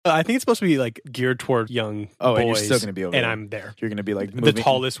I think it's supposed to be like geared toward young boys. And you're still going to be over and there. I'm there. You're going to be like The moving,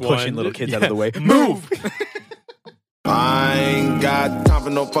 tallest pushing one. little kids out Yeah. of the way. Move! I ain't got time for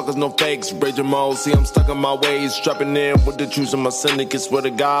no fuckers, no fakes. Raging mode, see I'm stuck in my ways. Strapping in with the truth of my syndicate. Swear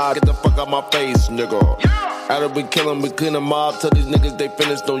to God, get the fuck out my face, nigga. After we kill them, we clean them up. Tell these niggas they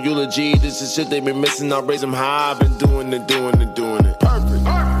finished, no eulogy. This is shit they been missing. I raise them high. I've been doing it. Perfect.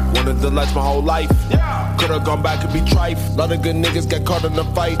 Wanted to last my whole life. Could've gone back and be trife. Lot of good niggas got caught in the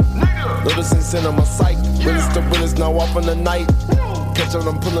fight. Noticing sin on my sight. Realest to realest, now off in the night. Catch on,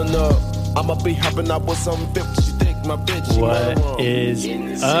 I'm pulling up. I'ma be hopping up with some 50. She think my bitch. What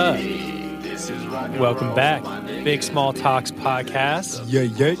is up? Welcome back. Big Small Talks podcast.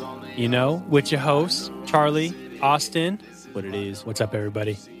 Yeah. You know, with your hosts, Charlie, Austin. What it is. What's up,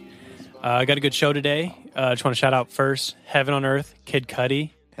 everybody? I got a good show today. Just want to shout out first, Heaven on Earth, Kid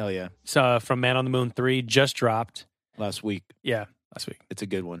Cudi. Hell yeah. From Man on the Moon 3, just dropped. Last week. Yeah, last week. It's a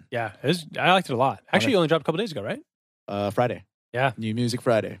good one. Yeah, I liked it a lot. Actually, it only dropped a couple days ago, right? Friday. Yeah. New Music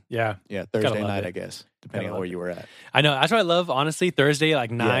Friday. Yeah. Yeah, Gotta Thursday love night, it. I guess, depending Gotta on where love you were at. I know. That's what I love, honestly. Thursday, like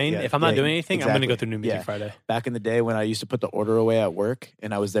 9. Yeah, if I'm not doing anything, I'm going to go exactly. through New Music Yeah. Friday. Back in the day when I used to put the order away at work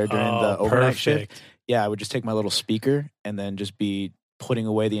and I was there during the overnight shift, perfect. yeah, I would just take my little speaker and then just be putting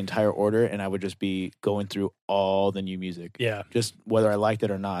away the entire order, and I would just be going through all the new music. Yeah. Just whether I liked it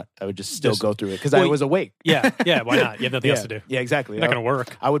or not, I would just still Just- go through it because Well, I was awake. Yeah. Why not? You have nothing yeah. else to do. Yeah, exactly. You're not going to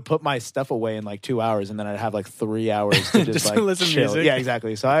work. I would put my stuff away in like 2 hours, and then I'd have like 3 hours to just Just like listen to chill. music. Yeah,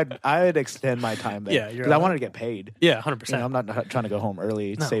 exactly. So I'd extend my time there. Yeah, you're because I right. wanted to get paid. Yeah, 100%. You know, I'm not trying to go home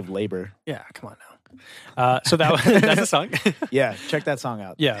early, No. save labor. Yeah, come on now. So that's the song. Yeah, check that song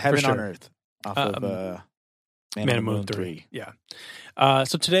out. Yeah, for Heaven on sure. Earth off of Man on the Moon 3. Yeah.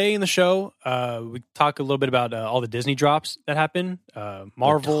 So today in the show, we talk a little bit about all the Disney drops that happen.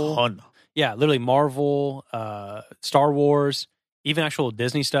 Marvel. A ton. Yeah, literally Marvel, Star Wars, even actual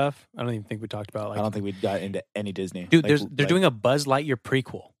Disney stuff. I don't even think we talked about like. I don't think we got into any Disney. Dude, Like, they're doing a Buzz Lightyear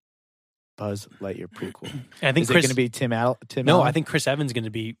prequel. Buzz Lightyear prequel. And I think Is it Chris. going to be Tim Allen? No, I think Chris Evans is going to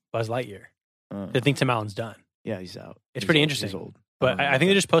be Buzz Lightyear. I think Tim Allen's done. Yeah, he's out. It's He's pretty old. interesting. He's old. But I think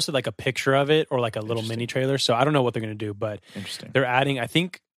they just posted like a picture of it or like a little Interesting. mini trailer. So I don't know what they're going to do, but Interesting. they're adding. I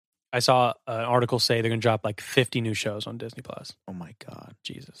think I saw an article say they're going to drop like 50 new shows on Disney Plus. Oh my God.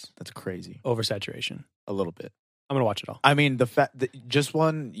 Jesus, That's crazy. oversaturation. A little bit. I'm going to watch it all. I mean, the fact that just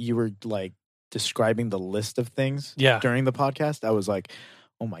when you were like describing the list of things Yeah. during the podcast, I was like,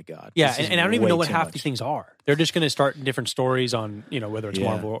 oh my God. Yeah, this is and I don't even way know what too half much. these things are. They're just going to start different stories on, whether it's Yeah.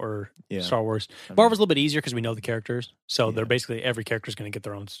 Marvel or Yeah. Star Wars. I mean, Marvel's a little bit easier because we know the characters. So Yeah. they're basically, every character is going to get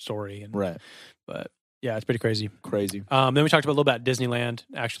their own story. Right. But yeah, it's pretty crazy. Crazy. Then we talked a little about Disneyland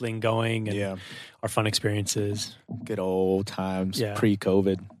actually and going and Yeah. our fun experiences. Good old times Yeah.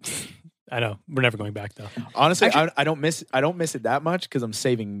 pre-COVID. I know. We're never going back though. Honestly, Actually- I don't miss it that much because I'm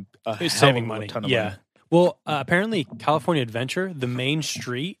saving It's hell saving of a money. ton of Yeah. money. Well, apparently California Adventure, the main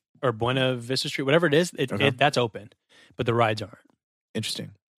street or Buena Vista Street, whatever it is, Okay. that's open, but the rides aren't.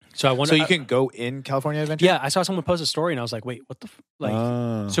 Interesting. So I wonder. So you can go in California Adventure? Yeah, I saw someone post a story and I was like, wait, what the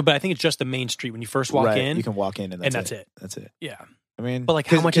Oh. So, but I think it's just the main street when you first walk Right, in. you can walk in and that's it. That's it. Yeah, I mean, But, like,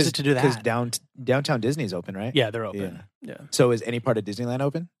 how much is it to do Because that? downtown Disney's open, right? yeah, they're open. Yeah. So is any part of Disneyland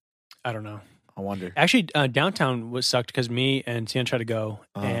open? I don't know. I wonder. Actually, downtown was sucked because me and Tian tried to go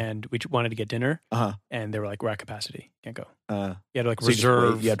Uh-huh. and we wanted to get dinner, Uh huh. and they were like, we're at capacity, can't go. Uh, You had to like so you just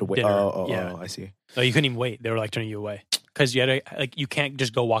reserve. wait. You have to wait. Dinner. Oh, I see. No, you couldn't even wait. They were like turning you away because you had to like you can't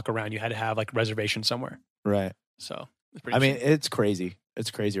just go walk around. You had to have like reservation somewhere. Right. So it's pretty. I mean, interesting. it's crazy. It's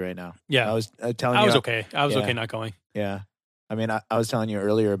crazy right now. yeah, I was telling you. I was okay. I was yeah. okay not going. Yeah. I mean, I was telling you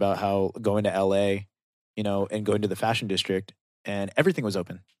earlier about how going to LA, and going to the fashion district, and everything was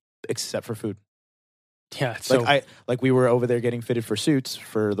open except for food. Yeah, so Like we were over there getting fitted for suits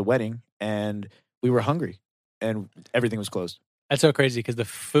for the wedding, and we were hungry, and everything was closed. that's so crazy because the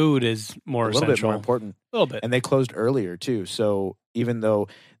food is more A little bit essential. more important. A little bit. And they closed earlier too. So even though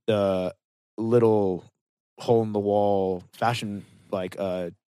the little hole in the wall fashion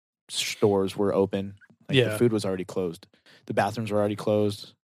stores were open, like Yeah. the food was already closed. The bathrooms were already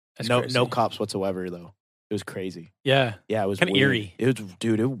closed. That's no crazy. no cops whatsoever though. It was crazy. Yeah, Yeah, it was Kinda weird. eerie. It was,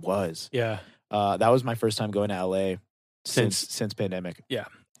 dude. It was. yeah. That was my first time going to LA since pandemic. Yeah.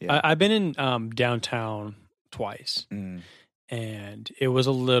 I've been in downtown twice, Mm. and it was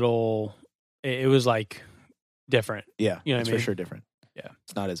a little. It was like different. Yeah, You know what it's I mean? for sure different. Yeah.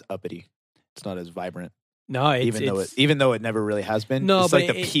 It's not as uppity. It's not as vibrant. No, Even though it never really has been. No, it's but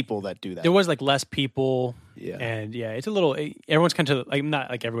like the it- people that do that. there was like less people. yeah. And yeah, it's a little. Everyone's kind of like not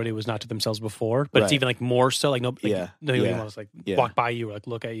like everybody was not to themselves before, but it's Right. even like more so. Like no, like, Yeah. nobody Yeah. wants like Yeah. walk by you or like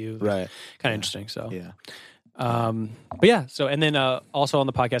look at you. Right. Kind of Yeah. interesting. So Yeah. But yeah, so and then also on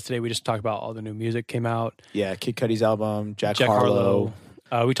the podcast today, we just talked about all the new music came out. Yeah, Kid Cudi's album, Jack Harlow.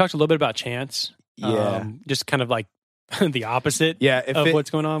 We talked a little bit about Chance. Yeah. Just kind of like the opposite of what's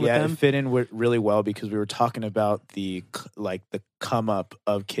going on with them. Yeah, it fit in really well because we were talking about the come up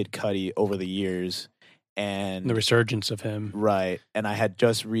of Kid Cudi over the years and the resurgence of him. Right. And I had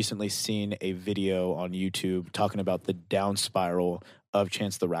just recently seen a video on YouTube talking about the down spiral of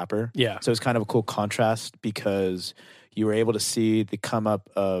Chance the Rapper. Yeah. So it's kind of a cool contrast because you were able to see the come up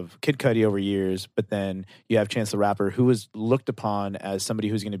of Kid Cudi over years, but then you have Chance the Rapper, who was looked upon as somebody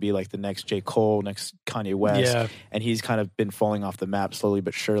who's going to be like the next J. Cole, next Kanye West. Yeah. And he's kind of been falling off the map slowly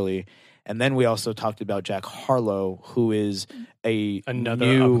but surely. And then we also talked about Jack Harlow, who is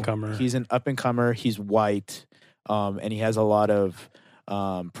another up-and-comer. He's an up-and-comer. He's white, and he has a lot of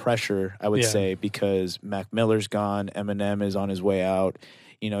pressure, I would say, because Mac Miller's gone, Eminem is on his way out.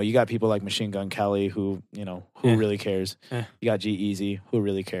 You know, you got people like Machine Gun Kelly who really cares. You got G-Eazy, who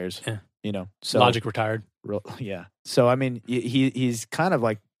really cares. You know, so Logic retired. Yeah. So I mean, he's kind of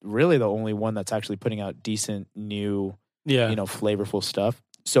like really the only one that's actually putting out decent new, flavorful stuff.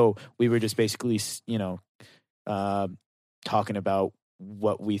 So we were just basically, talking about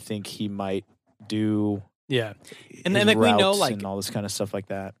what we think he might do. Yeah. And then like we know like and all this kind of stuff like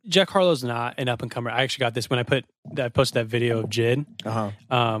that. Jack Harlow's not an up and comer. I actually got this when I posted that video of JID or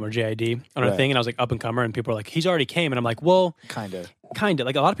JID on our thing, and I was like up and comer, and people were like, he's already came, and I'm like, well, kind of.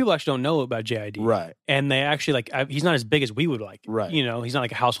 Like a lot of people actually don't know about JID, right? And they actually like he's not as big as we would like, right? You know, he's not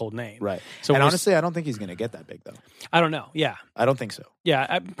like a household name, right? So and honestly, I don't think he's going to get that big though. I don't know. Yeah, I don't think so.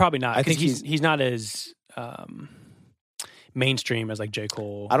 Yeah, probably not. I think he's not as mainstream as like J.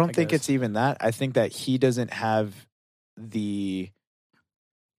 Cole. I don't think it's even that. I think that he doesn't have the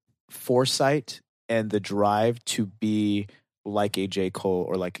foresight and the drive to be like a J. Cole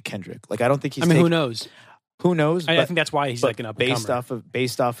or like a Kendrick. Like I don't think he's. I mean, who knows? Who knows? I think that's why he's like an up based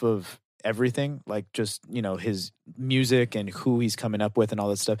off of everything, like just his music and who he's coming up with and all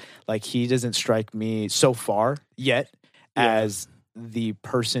that stuff. Like he doesn't strike me so far yet as the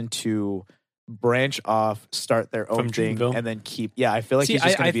person to branch off, start their own thing, Dreamville. And then keep. Yeah, I feel like he's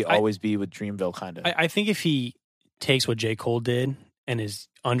just going to always be with Dreamville, kind of. I think if he takes what J. Cole did and is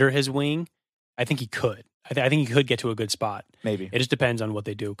under his wing, I think he could. I think he could get to a good spot. Maybe it just depends on what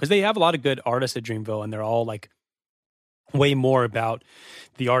they do because they have a lot of good artists at Dreamville, and they're all like way more about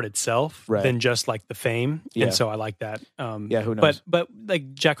the art itself than just like the fame. Yeah. And so I like that. Who knows? But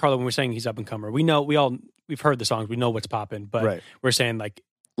like Jack Harlow, when we're saying he's up and comer, we've heard the songs, we know what's popping, but we're saying like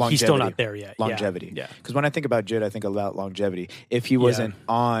longevity. He's still not there yet. Longevity. Yeah. Because when I think about JID, I think about longevity. If he wasn't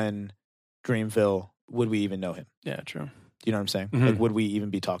on Dreamville, would we even know him? Yeah, true. You know what I'm saying? Mm-hmm. Like, would we even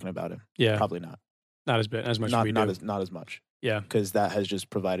be talking about him? Yeah. Probably not. Not as much as we do. Not as much. Yeah. Because that has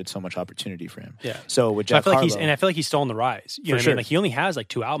just provided so much opportunity for him. Yeah. So with Jack Harlow, I feel like he's still on the rise. You know what I mean? Like he only has like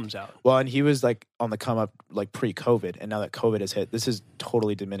 2 albums out. Well, and he was like on the come up like pre-COVID, and now that COVID has hit, this has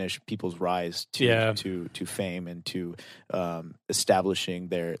totally diminished people's rise to fame and to establishing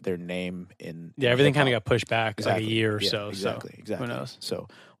their name in. Yeah, everything kind of got pushed back like a year or so. Exactly. Who knows? So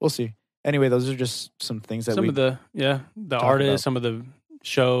we'll see. Anyway, those are just some things that some of the artists, some of the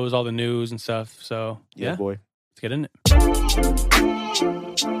shows, all the news and stuff. So yeah, boy. Let's get in it.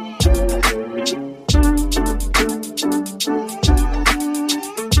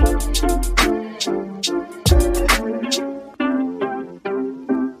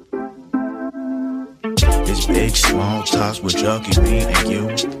 It's big small talks with Chucky, me and you.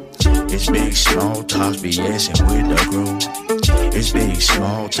 It's big small talks, BSing with the group. It's big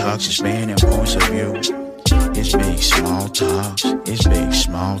small talks, expanding points of view. It's big small talks. It's big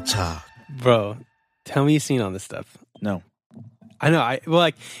small talk. Bro, tell me you've seen all this stuff. No. I know.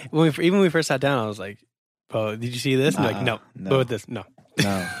 When we first sat down, I was like, "Bro, did you see this?" And like, no. What with this? No. No,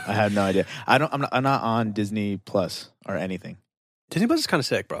 I have no idea. I'm not on Disney Plus or anything. Disney Plus is kind of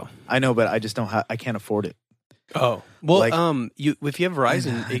sick, bro. I know, but I just don't have. I can't afford it. Oh well, like, if you have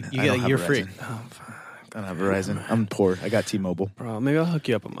Verizon, you get a year free. Oh, I don't have Verizon. I'm poor. I got T-Mobile. Bro, maybe I'll hook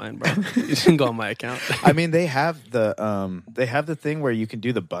you up on mine, bro. You can go on my account. I mean, they have the thing where you can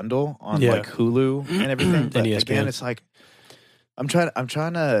do the bundle on like Hulu and everything. But again, it's like I'm trying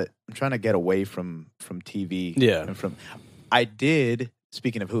to get away from TV. Yeah. And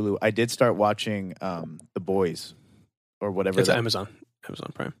speaking of Hulu, I did start watching The Boys or whatever. It's Amazon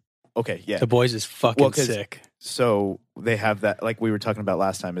Prime. Okay, yeah. The Boys is fucking sick. So they have that, like we were talking about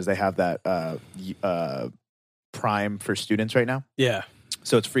last time, is they have that Prime for students right now. Yeah.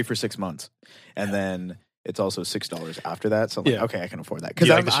 So it's free for 6 months, and then it's also $6 after that. So I'm like, okay, I can afford that. Do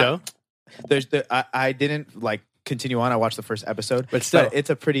you like the show? I didn't like continue on. I watched the first episode, but still, it's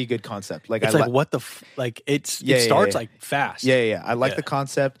a pretty good concept. Like it's what the it starts like fast. Yeah. I like the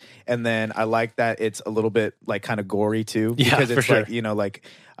concept, and then I like that it's a little bit like kind of gory too, because it's sure. like, you know, like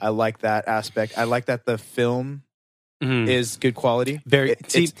I like that aspect. I like that the film is good quality.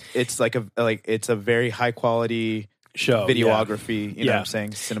 It's like it's a very high quality show, videography. You know what I'm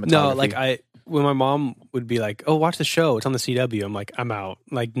saying? Cinematography. No, like when my mom would be like, "Oh, watch the show. It's on the CW." I'm like, "I'm out."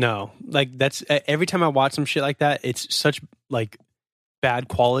 Like, no. Like that's every time I watch some shit like that, it's such like bad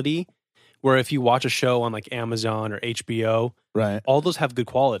quality. Where if you watch a show on like Amazon or HBO, right, all those have good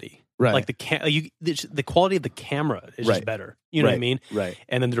quality. Right. Like the quality of the camera is just better. You know what I mean? Right.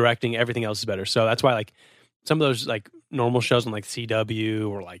 And then the directing, everything else is better. So that's why like some of those like normal shows on like CW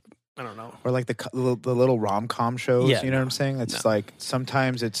or like I don't know, or like the little rom-com shows. Yeah, you know what I'm saying? It's like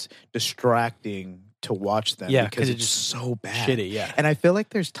sometimes it's distracting to watch them because it's just so bad, shitty. Yeah, and I feel like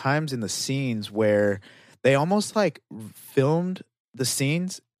there's times in the scenes where they almost like filmed the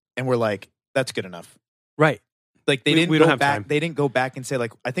scenes and were like, "That's good enough." Right. Like they didn't go back. They didn't go back and say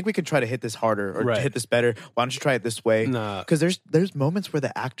like, "I think we can try to hit this harder or hit this better. Why don't you try it this way?" Because there's moments where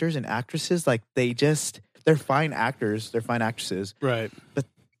the actors and actresses like they're fine actors, they're fine actresses, right? But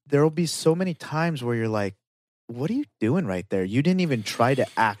there will be so many times where you're like, "What are you doing right there? You didn't even try to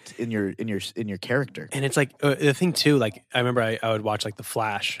act in your character." And it's like the thing too. Like I remember I would watch like The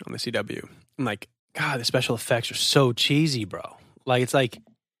Flash on the CW. I'm like, God, the special effects are so cheesy, bro. Like it's like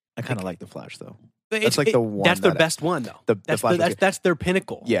I kind of like The Flash though. That's like the one. That's their best one though. That's their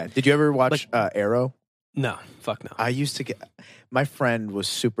pinnacle. Yeah. Did you ever watch Arrow? No, fuck no. I used to my friend was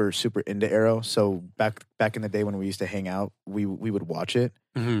super into Arrow, so back in the day when we used to hang out, we would watch it.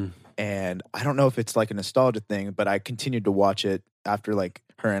 Mm-hmm. And I don't know if it's like a nostalgia thing, but I continued to watch it after like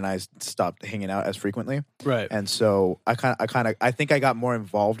her and I stopped hanging out as frequently. Right. And so I think I got more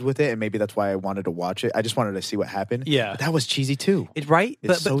involved with it, and maybe that's why I wanted to watch it. I just wanted to see what happened. Yeah. But that was cheesy too. It's right.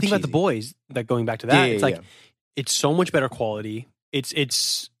 But so think about The Boys, that going back to that, it's like it's so much better quality.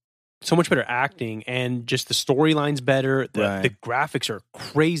 It's so much better acting, and just the storyline's better. The graphics are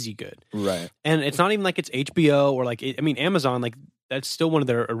crazy good. Right. And it's not even like it's HBO or like Amazon, like that's still one of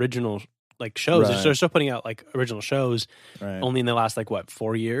their original like shows. Right. They're still putting out like original shows only in the last like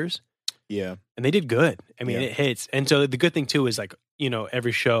 4 years. Yeah. And they did good. I mean, it hits. And so the good thing too is like, you know,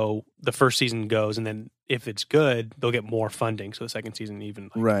 every show, the first season goes, and then if it's good, they'll get more funding. So the second season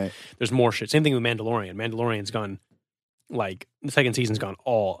even there's more shit. Same thing with Mandalorian. Mandalorian's gone like the second season's gone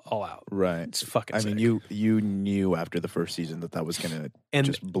all out. Right. It's fucking sick. mean, you knew after the first season that was going to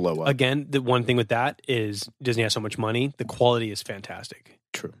just blow up. Again, the one thing with that is Disney has so much money. The quality is fantastic.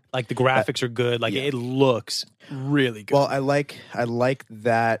 True. Like the graphics are good. Like it looks really good. Well, I like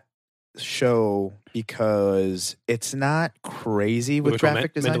that show because it's not crazy with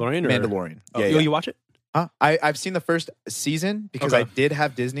graphic design. Mandalorian. Oh, you watch it? I've seen the first season because I did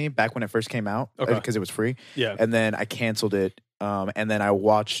have Disney back when it first came out because it was free. Yeah. And then I canceled it. And then I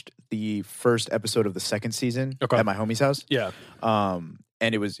watched the first episode of the second season at my homie's house. Yeah.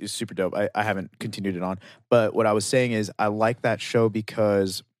 And it was super dope. I haven't continued it on. But what I was saying is I like that show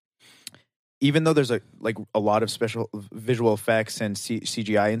because even though there's a lot of special visual effects and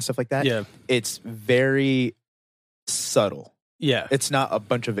CGI and stuff like that, it's very subtle. Yeah. It's not a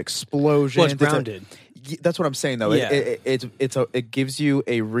bunch of explosions. Well, it's grounded. That's what I'm saying, though. Yeah. It gives you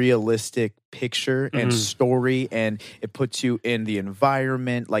a realistic picture and story, and it puts you in the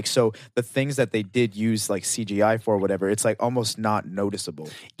environment. Like, so the things that they did use like CGI for, or whatever, it's like almost not noticeable.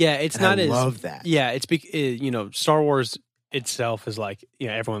 Yeah, it's and not I as love that. Yeah, it's Star Wars itself is like,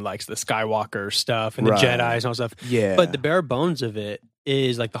 everyone likes the Skywalker stuff and the Jedis and all stuff. Yeah, but the bare bones of it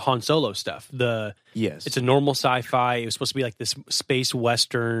is like the Han Solo stuff. It's a normal sci-fi. It was supposed to be like this space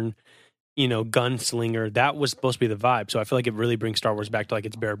western, gunslinger. That was supposed to be the vibe. So I feel like it really brings Star Wars back to like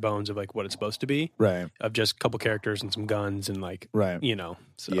its bare bones of like what it's supposed to be. Right. Of just a couple characters and some guns and like,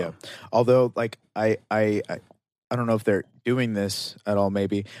 So. Yeah. Although like I don't know if they're doing this at all.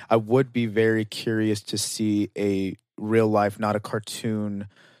 Maybe I would be very curious to see a real life, not a cartoon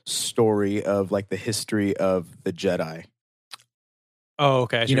story of like the history of the Jedi. Oh,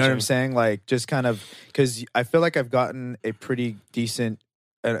 okay. You know what I'm saying? Like, just kind of, because I feel like I've gotten a pretty decent,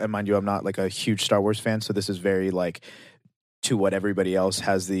 and mind you, I'm not like a huge Star Wars fan, so this is very like to what everybody else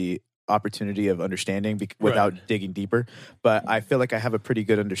has the opportunity of understanding without digging deeper. But I feel like I have a pretty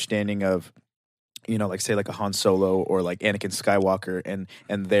good understanding of, like say like a Han Solo or like Anakin Skywalker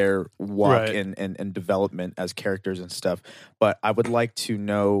and their walk and development as characters and stuff. But I would like to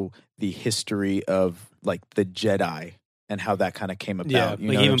know the history of like the Jedi and how that kind of came about. Yeah, you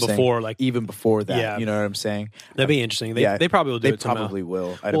like know even what I'm before, saying? like even before that. Yeah. You know what I'm saying? that'd be interesting. They yeah, they probably will do They it somehow. probably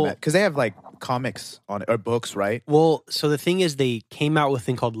will. I'd Well- imagine because they have like comics on it or books, right? Well, so the thing is, they came out with a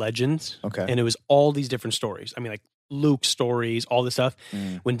thing called Legends, Okay. and it was all these different stories. I mean, like Luke stories, all this stuff.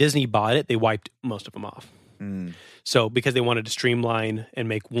 When Disney bought it, they wiped most of them off. So because they wanted to streamline and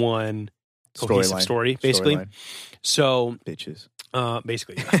make one cohesive Storyline. story, basically. Storyline. So Bitches.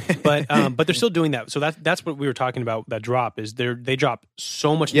 basically, yeah. but they're still doing that. So that's what we were talking about. That drop is they drop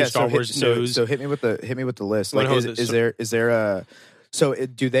so much new Star Wars news. So hit me with the list. Well, Like, no, is there a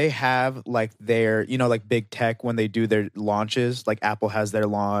do they have like their like big tech when they do their launches? Like Apple has their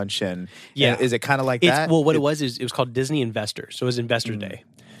launch, and is it kind of like that? Well, what it was is it was called Disney Investors. So it was Investor Day.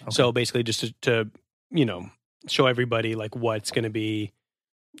 Okay. So basically, just to show everybody like what's going to be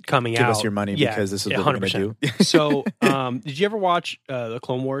coming Give out. us your money because this is what we're going to do. So, did you ever watch the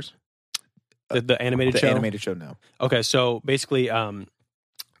Clone Wars, the animated show? The animated show, no. Okay, so basically,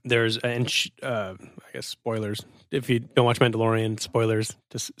 there's I guess spoilers. If you don't watch Mandalorian, spoilers.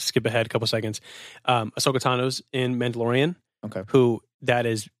 Just skip ahead a couple seconds. Ahsoka Tano's in Mandalorian. Okay. Who that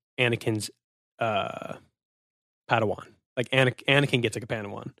is Anakin's Padawan. Like Anakin gets like a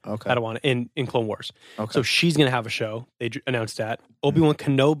Padawan in Clone Wars. Okay. So she's gonna have a show. They announced that Obi-Wan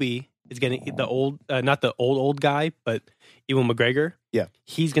Kenobi is getting the old, not the old guy, but Ewan McGregor. Yeah,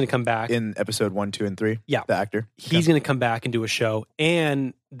 he's gonna come back in episode 1, 2, and 3. Yeah, the actor. He's gonna come back and do a show,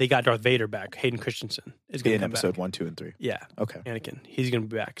 and they got Darth Vader back. Hayden Christensen is gonna in come episode back. 1, 2, and 3. Yeah. Okay. Anakin. He's gonna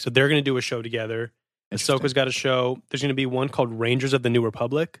be back. So they're gonna do a show together. Ahsoka's got a show. There's gonna be one called Rangers of the New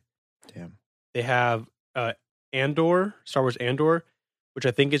Republic. Damn. They have Andor, Star Wars Andor, which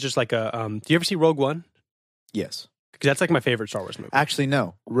I think is just like a. Do you ever see Rogue One? Yes. Because that's like my favorite Star Wars movie. Actually,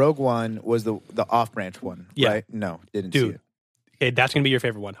 no. Rogue One was the off branch one. Yeah. Right? No, didn't Dude, see it. Okay, that's gonna be your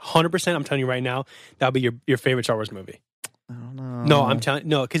favorite one. 100%. I'm telling you right now, that'll be your favorite Star Wars movie. I don't know. No, I'm telling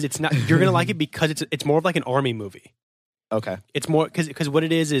because it's not. You're gonna like it because it's more of like an army movie. Okay. It's more because what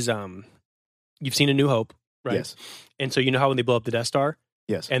it is you've seen A New Hope, right? Yes. And so you know how when they blow up the Death Star,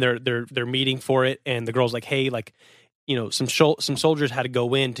 Yes. and they're meeting for it, and the girl's like, hey, like, some soldiers had to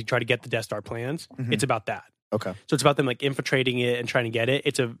go in to try to get the Death Star plans. Mhm. It's about that. Okay. So it's about them like infiltrating it and trying to get it.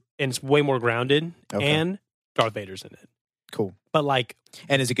 It's way more grounded, Okay. and Darth Vader's in it. Cool. But like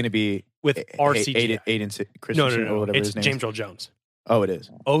And is it going to be with RCGI. Aiden Christensen No. or whatever It's his name James is? Earl Jones. Oh, it is.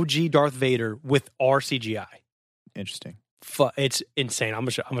 OG Darth Vader with RCGI. Interesting. It's insane. I'm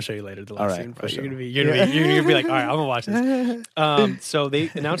gonna show you later the last All right, scene. for But sure. you're gonna be like, all right, I'm gonna watch this. So they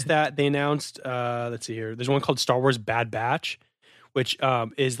announced that. They announced. Let's see here. There's one called Star Wars Bad Batch, which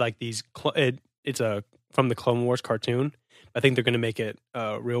is like these. It's from the Clone Wars cartoon. I think they're gonna make it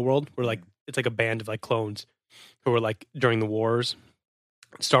real world. Where like it's like a band of like clones who were like during the wars.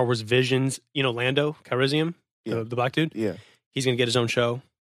 Star Wars Visions. Lando Calrissian, Yeah. the black dude. Yeah. He's gonna get his own show.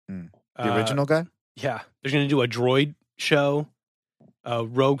 The original guy? Yeah, they're going to do a droid show,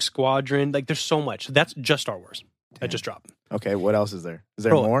 Rogue Squadron. Like, there's so much. That's just Star Wars. That just dropped. Okay, what else is there? Is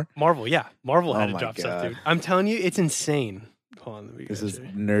there Bro, more? Marvel, yeah. Marvel had Oh to my drop stuff, God. dude. I'm telling you, it's insane. Hold on. Let me This go is to-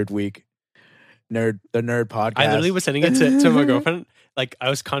 Nerd Week. The Nerd Podcast. I literally was sending it to my girlfriend. Like, I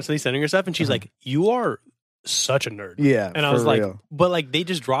was constantly sending her stuff, and she's like, you are such a nerd. Yeah, And I for was like, real. but like, they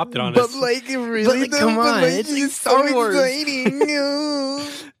just dropped it on But us. like, it really, But, like, come on, it's like Star Wars. exciting.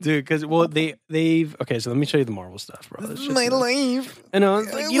 Dude, because, they've... Okay, so let me show you the Marvel stuff, bro. It's just My like- life. I know,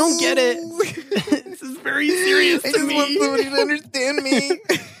 it's like, you don't get it. This is very serious to me. somebody to understand me.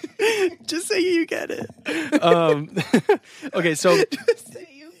 Just say you get it. Okay, so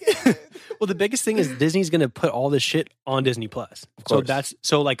well, the biggest thing is Disney's going to put all this shit on Disney Plus. So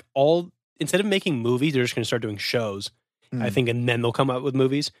course. instead of making movies, they're just going to start doing shows. I Mm. think, and then they'll come out with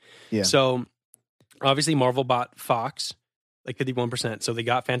movies. Yeah. So obviously, Marvel bought Fox, like 51%. So they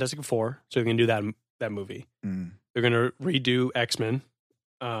got Fantastic Four. So they're going to do that movie. Mm. They're going to redo X-Men,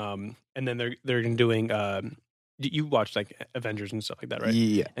 and then they're doing. You watched like Avengers and stuff like that, right?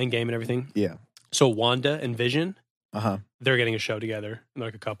 Yeah. Endgame and everything. Yeah. So Wanda and Vision, Uh-huh. they're getting a show together,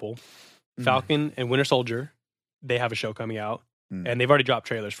 like a couple. Mm. Falcon and Winter Soldier, they have a show coming out, Mm. and they've already dropped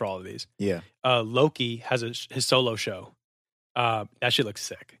trailers for all of these. Yeah. Loki has his solo show. That shit looks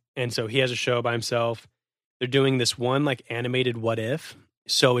sick, and so he has a show by himself. They're doing this one like animated what if.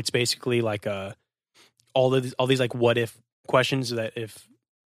 So it's basically like all these like what if questions that if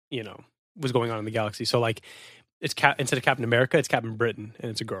was going on in the galaxy. So like it's instead of Captain America, it's Captain Britain, and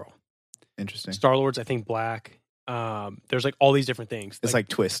it's a girl. Interesting. Star Lord's I think black. There's like all these different things. It's like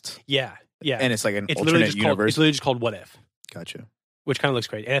twists. yeah, And it's like an it's literally alternate just universe. it's literally just called What If, Gotcha. which kind of looks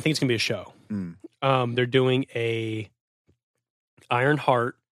great, and I think it's gonna be a show. Mm. They're doing a Iron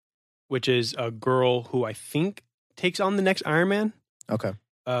Heart, which is a girl who I think takes on the next Iron Man. Okay.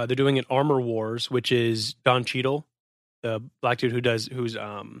 They're doing an Armor Wars, which is Don Cheadle, the black dude who's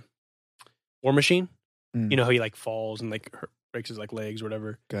War Machine. You know how he like falls and like breaks his like legs or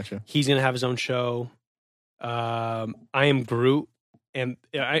whatever. Gotcha. He's gonna have his own show. I Am Groot, and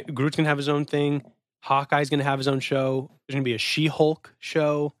Groot's gonna have his own thing. Hawkeye's gonna have his own show. There's gonna be a She-Hulk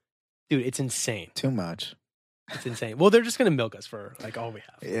show. Dude, it's insane. Too much. It's insane. Well, they're just gonna milk us for like all we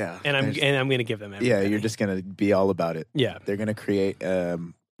have. Yeah. And I'm gonna give them everything. Yeah, you're just gonna be all about it. Yeah. They're gonna create a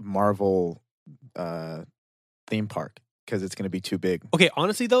Marvel theme park because it's gonna be too big. Okay,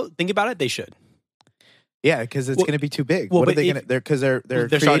 honestly though, think about it. They should. Yeah, because it's gonna be too big. Well, what are they gonna? They're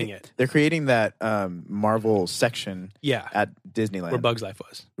starting it. They're creating that Marvel section. Yeah. At Disneyland, Where Bug's Life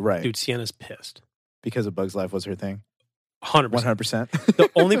was. Right. Dude, Sienna's pissed. Because of Bug's Life was her thing. 100%. 100%. The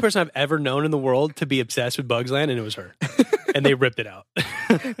only person I've ever known in the world to be obsessed with Bugs Land, and it was her. And they ripped it out.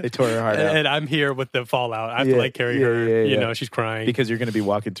 They tore her heart out. And I'm here with the fallout. I have to like carry her. You know, she's crying. Because you're going to be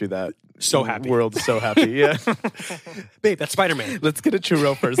walking through that so happy world. So happy. Yeah. Babe, that's Spider-Man. Let's get a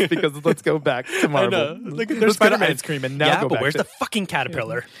churro first because let's go back to Marvel. I know. Look, there's let's Spider-Man. Get an ice cream and now yeah, go but back where's to... the fucking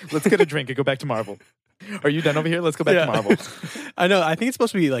caterpillar? Let's get a drink and go back to Marvel. Are you done over here? Let's go back to Marvel. I know. I think it's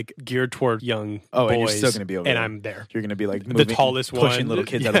supposed to be like geared toward young boys. Oh, and you're still going to be over and there. I'm there. You're going to be like moving, the tallest one. Pushing little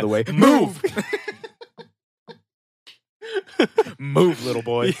kids out of the way. Move! Move, little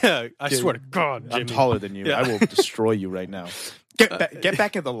boy. Yeah, I swear to God, Jimmy. I'm taller than you. I will destroy you right now. Get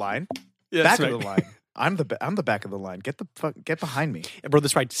back in the line. Yeah, back of the line. I'm the back of the line. Get behind me. Bro,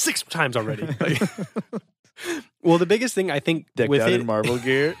 this fight 6 times already. Well, the biggest thing I think decked with out it, in Marvel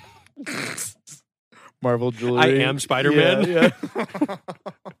gear, Marvel jewelry. I am Spider-Man. Yeah.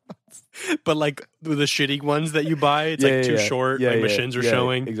 But like the shitty ones that you buy, it's like too short. Like machines are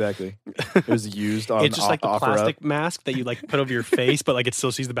showing. Exactly. It was used on. It's just like the plastic mask that you like put over your face, but like it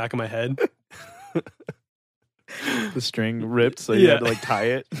still sees the back of my head. The string ripped, so you had to like tie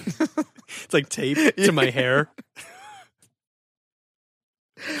it. It's like tape to my hair.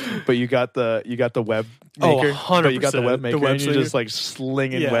 But you got the web maker. 100%. But you got the web maker, and you're slinger. just like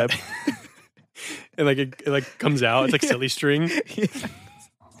slinging web. And like it like comes out. It's like silly string.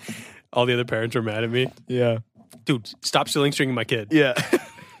 All the other parents are mad at me. Yeah. Dude, stop silly stringing my kid. Yeah.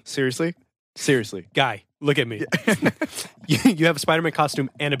 Seriously? Guy, look at me. You have a Spider-Man costume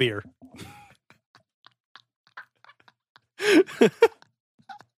and a beer.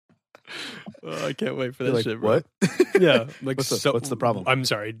 Oh, I can't wait for that shit, bro. What? Yeah. Like, what's the problem? I'm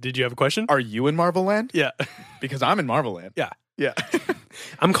sorry. Did you have a question? Are you in Marvel Land? Yeah. Because I'm in Marvel Land. Yeah. Yeah.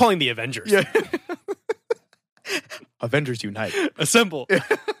 I'm calling the Avengers. Yeah. Avengers Unite. Assemble.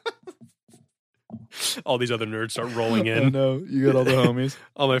 All these other nerds start rolling in. I know. You got all the homies.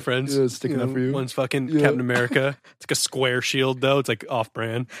 All my friends. Yeah, sticking up for you. One's fucking Captain America. It's like a square shield, though. It's like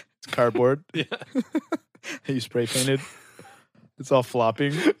off-brand. It's cardboard. Yeah. You spray painted. It's all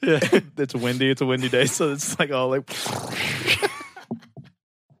flopping. Yeah. It's windy. It's a windy day, so it's like all like...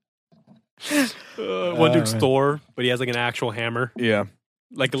 One dude's Thor, but he has like an actual hammer. Yeah.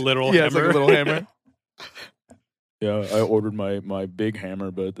 Like a literal Yeah, hammer. it's like a little hammer. Yeah, I ordered my big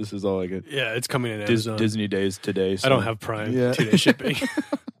hammer, but this is all I get. Yeah, it's coming in Amazon. Disney days today. So. I don't have Prime. Yeah. 2-day shipping.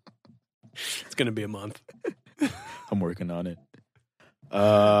 It's going to be a month. I'm working on it.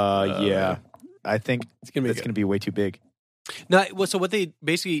 Yeah. I think it's going to be way too big. No, well, so what they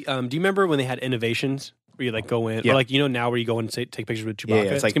basically, do you remember when they had innovations where you like go in, or like, you know, now where you go in and take pictures with Chewbacca?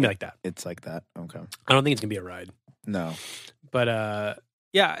 Yeah, it's going to be like that. It's like that. Okay. I don't think it's going to be a ride. No. But,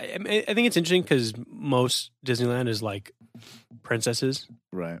 yeah, I think it's interesting because most Disneyland is like princesses,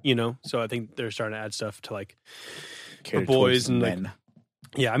 right? You know, so I think they're starting to add stuff to like the boys and men. Like,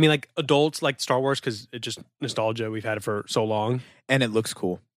 yeah, I mean like adults like Star Wars because it's just nostalgia. We've had it for so long, and it looks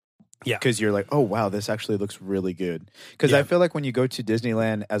cool. Yeah, because you're like, oh wow, this actually looks really good. Because I feel like when you go to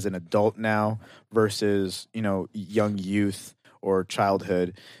Disneyland as an adult now versus young youth or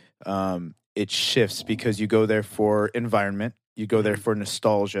childhood, it shifts because you go there for environment. You go there for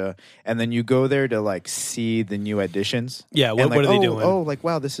nostalgia, and then you go there to like see the new additions. Yeah, what are they doing? Oh, like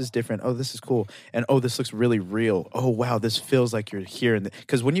wow, this is different. Oh, this is cool, and oh, this looks really real. Oh, wow, this feels like you're here.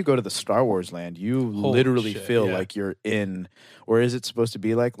 Because when you go to the Star Wars land, you literally feel like you're in. Or is it supposed to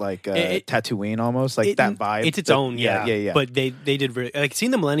be like Tatooine almost like that vibe? It's its own, yeah. But they did really, like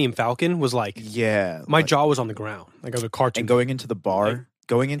seeing the Millennium Falcon was like my jaw was on the ground like I was a cartoon. And going into the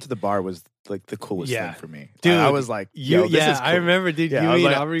bar was like the coolest thing for me, dude. I was like, "Yo, this is cool." I remember, dude. Yeah, you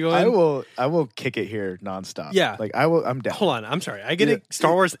and Aubrey going. I will kick it here nonstop. Yeah, like I'm down. Hold on, I'm sorry. I get it.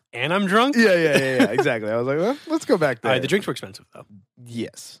 Star Wars, and I'm drunk. Yeah, exactly. I was like, well, let's go back there. The drinks were expensive though.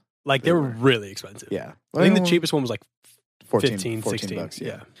 Yes, like they were really expensive. Yeah, I think the cheapest one was like 14 $16. bucks.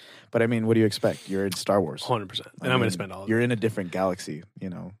 Yeah. But I mean, what do you expect? You're in Star Wars. 100%. And I'm going to spend all of it. You're in a different galaxy, you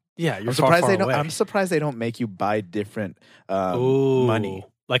know. Yeah, you're I'm surprised they don't make you buy different money.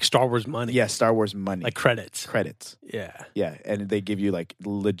 Like Star Wars money. Yeah, Star Wars money. Like credits. Yeah. Yeah, and they give you like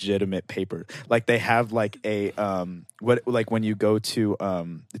legitimate paper. Like they have like a when you go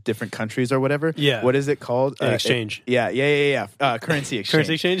to different countries or whatever. Yeah. What is it called? An exchange. Yeah. Currency exchange.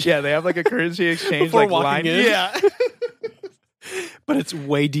 Currency exchange? Yeah, they have like a currency exchange Before like walking line. in? Yeah. But it's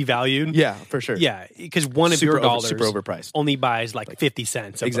way devalued. Yeah, for sure. Yeah, because one of your dollars super overpriced. only buys like 50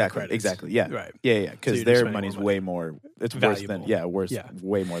 cents. Exactly. Yeah. Right. Yeah. Because So their money's way more. It's valuable.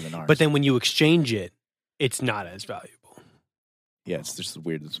 way more than ours. But then when you exchange it, it's not as valuable. Yeah, it's just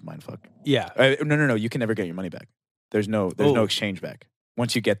weird. It's mindfuck. Yeah. No. You can never get your money back. There's no exchange back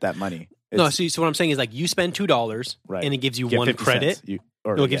once you get that money. No, so what I'm saying is like you spend $2 and it gives you one credit.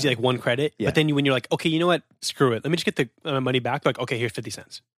 It gives you like one credit. Yeah. But then when you're like, okay, you know what? Screw it. Let me just get the money back. Like, okay, here's 50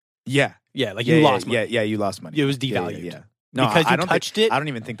 cents. Yeah. Yeah. Like you lost money. Yeah, you lost money. It was devalued. Yeah. No, because you touched it. I don't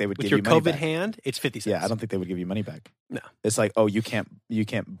even think they would give you money with your COVID back. hand, it's 50 cents. Yeah, I don't think they would give you money back. No. It's like, oh, you can't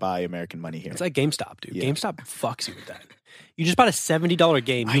buy American money here. It's like GameStop, dude. Yeah. GameStop fucks you with that. You just bought a $70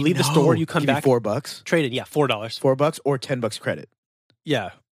 game. You leave the store, you come back. $4. Traded, yeah, $4. $4 or $10 credit.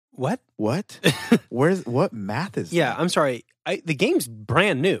 Yeah. What? What math is Yeah, that? I'm sorry. The game's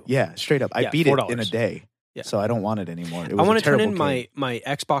brand new. Yeah, straight up. I beat $4. it in a day. Yeah. So I don't want it anymore. It was I want to turn in my my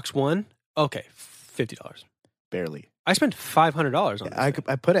Xbox One. Okay, $50. Barely. I spent $500 on this.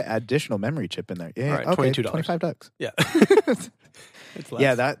 I put an additional memory chip in there. Yeah, right, okay, $22. $25. Yeah. It's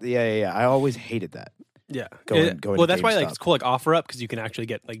less. Yeah. I always hated that. Yeah. Going well, that's why GameStop. it's cool, like offer up, because you can actually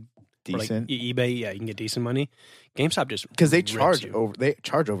get like Decent. Like eBay. Yeah, you can get decent money. GameStop just because they rips charge you.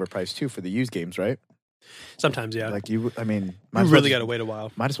 overpriced too for the used games, right? Sometimes, yeah. Like you really got to wait a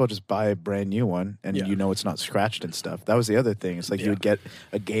while. Might as well just buy a brand new one, and you know it's not scratched and stuff. That was the other thing. It's like you would get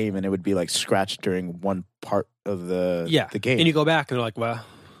a game, and it would be like scratched during one part of the game, and you go back, and they're like, "Well,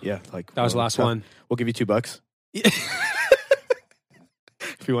 like that was the last one. We'll give you $2 if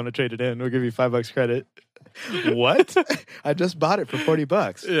you want to trade it in. We'll give you $5 credit." What? I just bought it for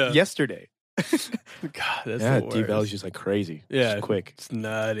 $40 yesterday. God, that's the worst. devalues just like crazy. Yeah, just quick. It's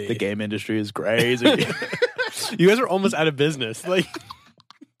nutty. The game industry is crazy. You guys are almost out of business. Like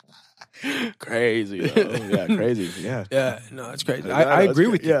crazy. Yeah, crazy. Yeah. Yeah. No, it's crazy. I agree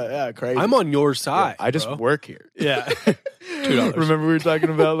with you. Yeah, crazy. I'm on your side. I just work here. Yeah. $2. Remember we were talking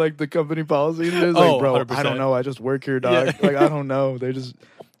about like the company policy? It was like, bro, 100%. I don't know. I just work here, dog. Yeah. Like I don't know. I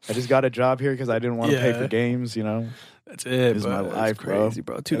just got a job here because I didn't want to pay for games. You know. That's it. It's my life, crazy,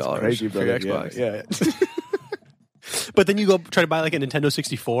 bro. $2 That's crazy, bro. for your Xbox. Yeah. But then you go try to buy like a Nintendo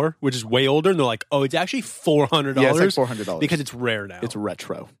 64, which is way older, and they're like, "Oh, it's actually $400." Yeah, it's like $400 because it's rare now. It's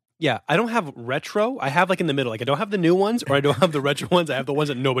retro. Yeah, I don't have retro. I have like in the middle. Like I don't have the new ones, or I don't have the retro ones. I have the ones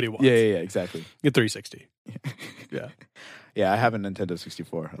that nobody wants. Yeah, exactly. Get 360. Yeah. Yeah, I have a Nintendo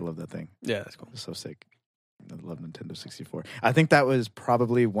 64. I love that thing. Yeah, that's cool. It's so sick. I love Nintendo 64. I think that was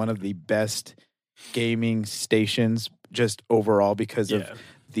probably one of the best gaming stations just overall because of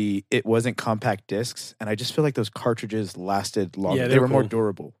it wasn't compact discs, and I just feel like those cartridges lasted longer. Yeah, they were more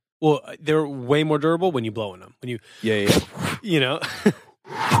durable. Well, they're way more durable when you blow in them. When you you know.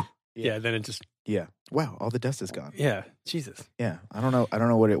 Yeah, then it just Wow, all the dust is gone. Yeah, Jesus. Yeah, I don't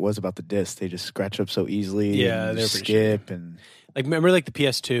know what it was about the discs. They just scratch up so easily. Yeah, and they're skip and like remember like the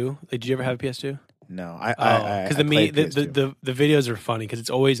PS2. Like, did you ever have a PS2? No, because the videos are funny because it's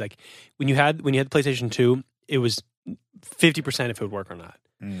always like when you had the PlayStation 2, it was 50% if it would work or not,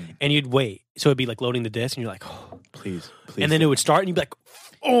 and you'd wait, so it'd be like loading the disc, and you're like, oh, please, and then it would start, and you'd be like,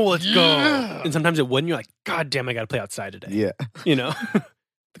 oh, let's go, and sometimes it wouldn't. You're like, God damn, I got to play outside today. Yeah, you know,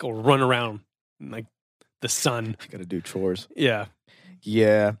 go run around in, like the sun. I got to do chores. Yeah.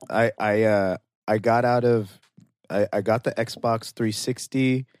 I got out of I got the Xbox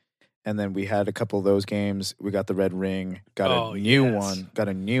 360. And then we had a couple of those games. We got the Red Ring, got a new one,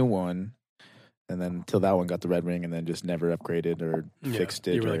 and then until that one got the Red Ring, and then just never upgraded or fixed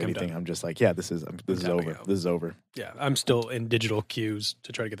it or anything. I'm just like, this is over. This is over. Yeah, I'm still in digital queues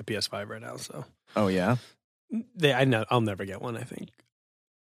to try to get the PS5 right now. So, oh yeah, I'll never get one. I think,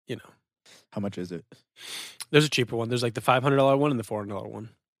 you know, how much is it? There's a cheaper one. There's like the $500 one and the $400 one.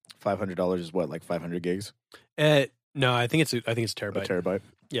 $500 is what, like 500 gigs? No, I think it's a terabyte. A terabyte.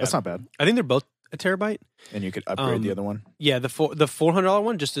 Yeah, that's not bad. I think they're both a terabyte. And you could upgrade the other one. Yeah, the $400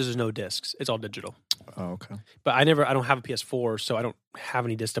 one just there's no discs. It's all digital. Oh, okay. But I don't have a PS4, so I don't have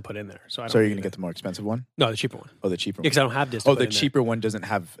any discs to put in there. So are you going to get the more expensive one? No, the cheaper one. Oh, the cheaper one. Because I don't have discs. Oh, the cheaper one doesn't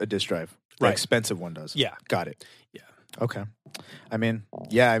have a disc drive. The expensive one does. Yeah. Got it. Yeah. Okay. I mean,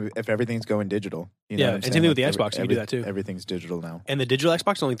 if everything's going digital, You know yeah, and same thing with the Xbox. You can do that too. Everything's digital now. And the digital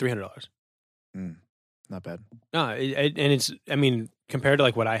Xbox is only $300. Not bad. No, and it's. I mean, compared to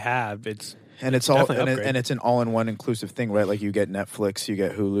like what I have, it's. And it's all and it's an all-in-one inclusive thing, right? Like you get Netflix, you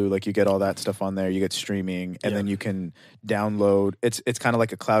get Hulu, like you get all that stuff on there. You get streaming, and then you can download. It's kind of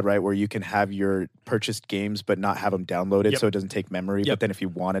like a cloud, right? Where you can have your purchased games, but not have them downloaded, so it doesn't take memory. But then if you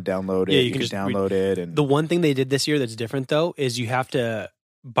want to download it, you can just download it. And the one thing they did this year that's different though is you have to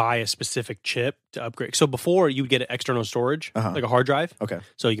buy a specific chip to upgrade. So before you would get external storage, like a hard drive. Okay.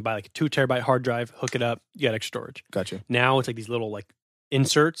 So you could buy like a 2 terabyte hard drive, hook it up, you got extra storage. Gotcha. Now it's like these little like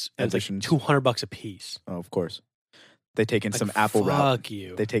inserts, and it's like $200 a piece. Oh, of course. They taken some Apple route. Fuck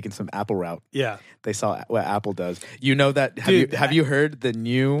you. They taken some Apple route. Yeah. They saw what Apple does. You know that? Have you heard the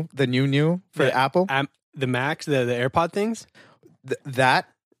new for Apple? The Max, the AirPod things. The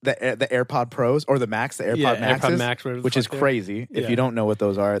AirPod Pros or the Max, the AirPod Maxes, AirPod Max, which is crazy. If you don't know what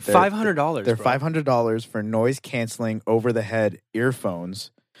those are, $500. They're $500 for noise canceling over the head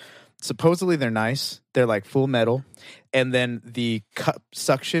earphones. Supposedly they're nice. They're like full metal, and then the cup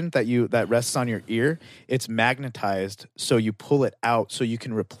suction that rests on your ear, it's magnetized, so you pull it out so you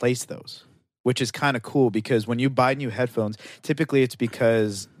can replace those, which is kind of cool because when you buy new headphones, typically it's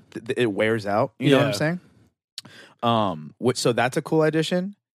because it wears out. You know what I'm saying? So that's a cool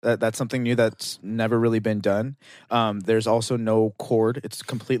addition. That's something new that's never really been done. There's also no cord; it's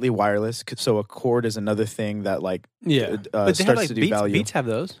completely wireless. So a cord is another thing that but they starts have, like, to do value. Beats have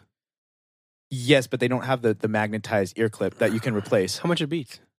those. Yes, but they don't have the magnetized ear clip that you can replace. How much are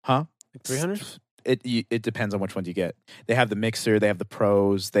Beats? Huh? Like 300? It depends on which ones you get. They have the Mixer, they have the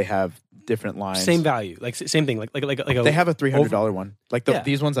Pros, they have different lines. Same value, like same thing. Like they have a $300 one. Like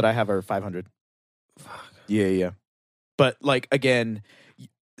these ones that I have are $500. Fuck. Yeah. But like again,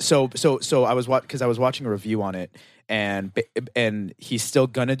 so I was watching a review on it, and he's still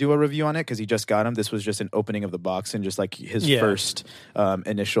gonna do a review on it because he just got him. This was just an opening of the box and just like his first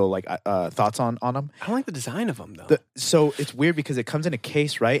initial thoughts on him. I don't like the design of them though. So it's weird because it comes in a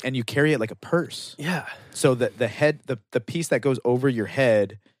case, right? And you carry it like a purse. Yeah. So the piece that goes over your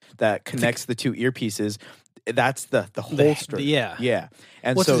head that connects the two earpieces, that's the holster. Yeah.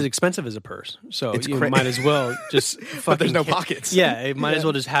 And what's as expensive as a purse? So you might as well just but there's no pockets. Yeah, it might as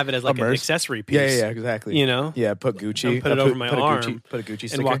well just have it as like an accessory piece. Yeah, exactly. You know? Yeah, put Gucci. Put it over my arm. Put a Gucci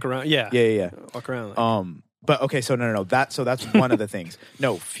sticker. And walk around. Yeah. Walk around. But okay, so no. That's one of the things.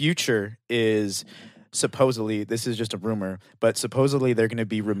 No, Future is supposedly, this is just a rumor, but supposedly they're going to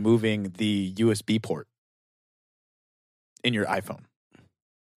be removing the USB port in your iPhone.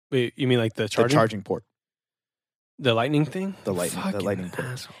 Wait, you mean like the charging port? The lightning thing? The lightning port.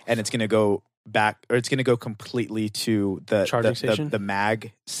 Assholes. And it's going to go back, or it's going to go completely to the charging station? The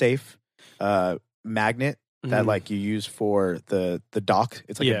MagSafe magnet that like you use for the dock.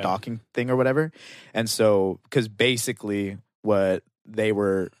 It's like a docking thing or whatever. And so, because basically what they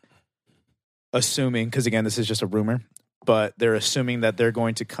were assuming, because again, this is just a rumor, but they're assuming that they're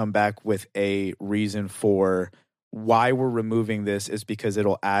going to come back with a reason for why we're removing this is because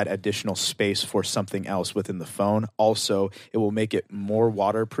it'll add additional space for something else within the phone. Also, it will make it more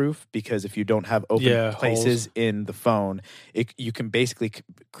waterproof because if you don't have open places in the phone, you can basically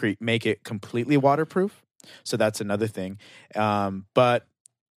make it completely waterproof. So that's another thing. But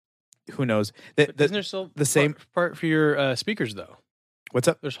who knows? Isn't there still the same part for your speakers, though? What's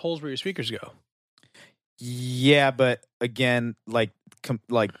up? There's holes where your speakers go. Yeah, but again, like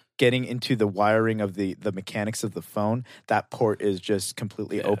getting into the wiring of the mechanics of the phone, that port is just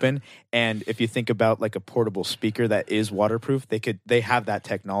completely open. And if you think about like a portable speaker that is waterproof, they have that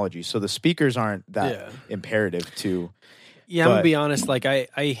technology. So the speakers aren't that imperative to. Yeah, I'm gonna be honest. Like I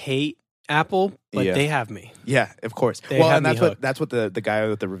hate Apple, but they have me. Yeah, of course. And that's what the guy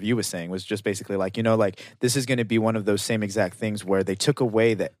with the review was saying, was just basically like, like this is going to be one of those same exact things where they took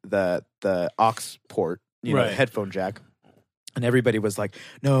away the aux port, the headphone jack. And everybody was like,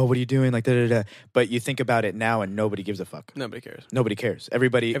 no, what are you doing? Like, da-da-da. But you think about it now and nobody gives a fuck. Nobody cares. Nobody cares.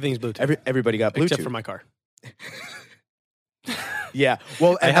 Everything's Bluetooth. Everybody got Bluetooth. Except for my car. Yeah.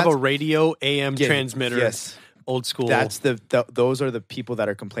 Well, I have a radio AM transmitter. Yes. Old school. That's those are the people that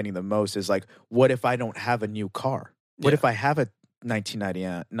are complaining the most, is like, what if I don't have a new car? What if I have a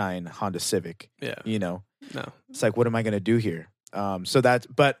 1999 Honda Civic? Yeah. No. It's like, what am I going to do here?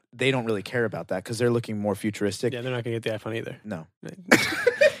 But they don't really care about that because they're looking more futuristic. Yeah, they're not going to get the iPhone either. No.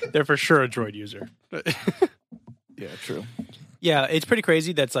 They're for sure a Droid user. Yeah, true. Yeah, it's pretty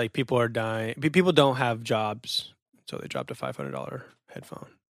crazy that's like people are dying. People don't have jobs, so they dropped a $500 headphone.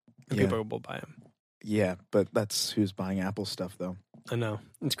 And people will buy them. Yeah, but that's who's buying Apple stuff, though. I know.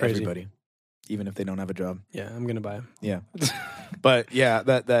 It's crazy. Everybody. Even if they don't have a job. Yeah, I'm going to buy them. Yeah. But yeah,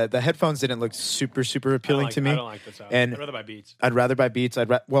 the headphones didn't look super appealing to me. I don't like this sound. And I'd rather buy Beats. I'd rather buy Beats.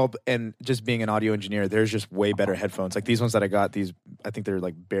 And just being an audio engineer, there's just way better headphones. Like these ones that I got, I think they're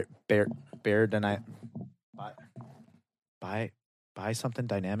like Bear Dynamic. Buy something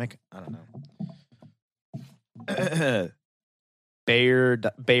dynamic. I don't know. Bear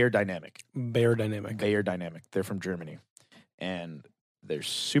Dynamic. Bear Dynamic. They're from Germany, and they're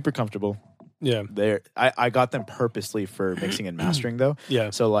super comfortable. Yeah, I got them purposely for mixing and mastering though. Yeah,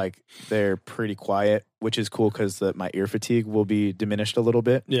 so like they're pretty quiet, which is cool because my ear fatigue will be diminished a little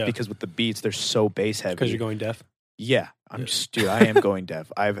bit. Yeah, because with the Beats they're so bass heavy. Because you're going deaf. Yeah, dude. I am going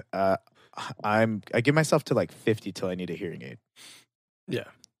deaf. I give myself to like 50 till I need a hearing aid. Yeah,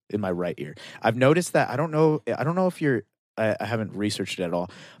 in my right ear. I've noticed that. I don't know if I haven't researched it at all,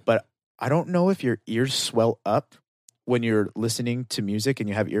 but I don't know if your ears swell up when you're listening to music and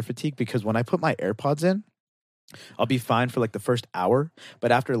you have ear fatigue, because when I put my AirPods in, I'll be fine for like the first hour,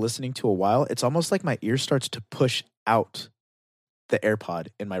 but after listening to a while, it's almost like my ear starts to push out the AirPod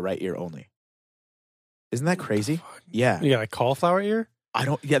in my right ear only. Isn't that crazy? Yeah. You got a cauliflower ear?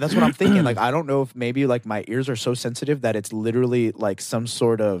 That's what I'm thinking. Like, I don't know if maybe like my ears are so sensitive that it's literally like some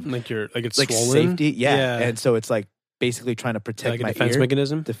sort of it's like swollen? safety. Yeah. And so it's like basically trying to protect my defense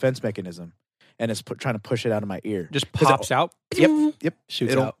ear. Defense mechanism. And it's trying to push it out of my ear. Just pops out. Yep.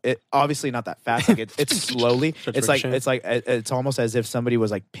 Shoots out. It obviously not that fast. Like it's slowly. It's almost as if somebody was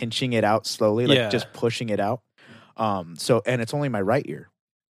like pinching it out slowly, like just pushing it out. And it's only my right ear.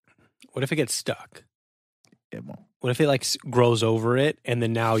 What if it gets stuck? It won't. What if it like grows over it, and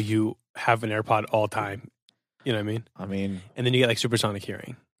then now you have an AirPod all time? You know what I mean? And then you get like supersonic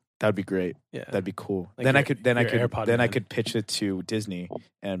hearing. That would be great. Yeah, that'd be cool. Like I could pitch it to Disney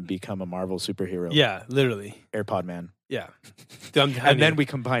and become a Marvel superhero. Yeah, literally. AirPod Man. Yeah. And then we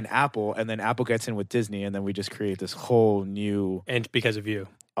combine Apple, and then Apple gets in with Disney, and then we just create this whole new. And because of you.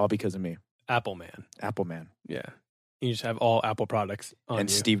 All because of me. Apple Man. Yeah. You just have all Apple products on and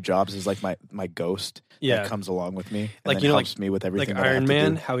you. Steve Jobs is like my ghost that comes along with me and then helps me with everything. Like Iron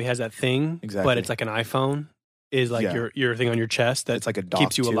Man, how he has that thing, but it's like an iPhone. Is like your thing on your chest that it's like a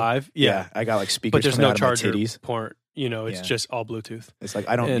keeps you alive. Yeah, I got like speakers, but there's no out charger of my titties. port. You know, it's just all Bluetooth. It's like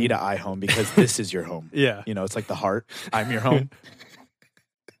I don't need an iHome because this is your home. Yeah, you know, it's like the heart. I'm your home.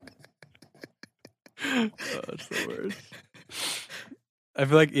 That's the worst. I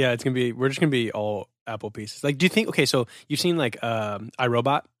feel like we're just gonna be all Apple pieces. Like, do you think? Okay, so you've seen like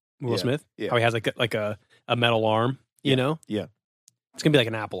iRobot, Will Smith, how he has like a metal arm. You know, it's gonna be like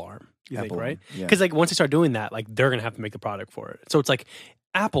an Apple arm. You think, right? Because like once they start doing that, like they're gonna have to make the product for it. So it's like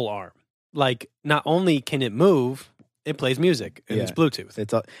Apple arm. Like not only can it move, it plays music and it's Bluetooth.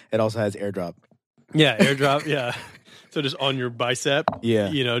 It also has AirDrop. Yeah, AirDrop. Yeah. So just on your bicep. Yeah.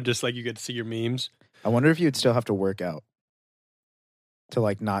 You know, just like you get to see your memes. I wonder if you'd still have to work out to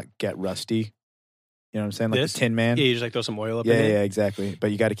like not get rusty. You know what I'm saying? Like the Tin Man. Yeah, you just like throw some oil up in it. Yeah, exactly.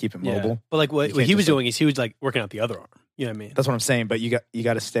 But you got to keep it mobile. Yeah. But like what he was doing is he was like working out the other arm. You know what I mean? That's what I'm saying. But you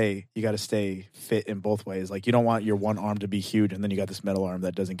got to stay fit in both ways. Like you don't want your one arm to be huge and then you got this metal arm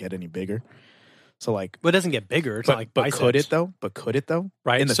that doesn't get any bigger. So like, but it doesn't get bigger. It's not like biceps. But could it though?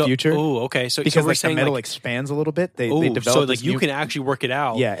 Right in the future? Oh, okay. So because we're like saying the metal like, expands a little bit. They develop. So like you can actually work it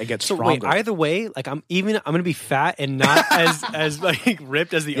out. Yeah, it gets Wait, stronger. either way, like I'm gonna be fat and not as like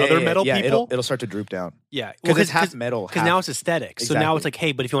ripped as the other metal people. It'll start to droop down. Yeah, because it's half metal. Because now it's aesthetic. Exactly. So now it's like,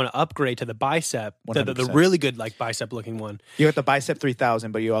 hey, but if you want to upgrade to the bicep, the really good like bicep looking one, you got the bicep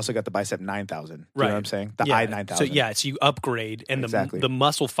 3000, but you also got the bicep 9000. Right. You know what I'm saying? The i9000. So so you upgrade, and the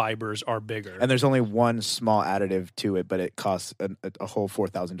muscle fibers are bigger. And there's only one small additive to it, but it costs a whole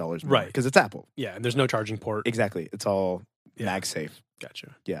 $4,000 more. Right. Because it's Apple. Yeah, and there's no charging port. Exactly. It's all MagSafe.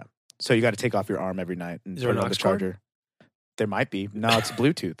 Gotcha. Yeah. So you got to take off your arm every night and put it on the charger. There might be. No, it's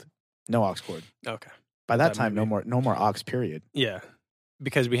Bluetooth. No aux cord. Okay. By that time, no more aux, period. Yeah.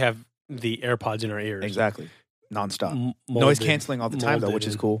 Because we have the AirPods in our ears. Exactly. Nonstop. Noise canceling all the time, though, which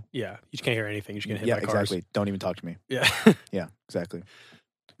is cool. Yeah. You just can't hear anything. You're just getting hit by cars. Yeah, exactly. Don't even talk to me. Yeah. Yeah, exactly.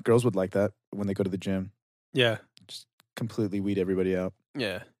 Girls would like that when they go to the gym. Yeah. Just completely weed everybody out.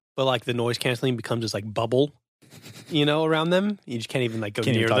 Yeah. But like the noise canceling becomes this like bubble, you know, around them. You just can't even like go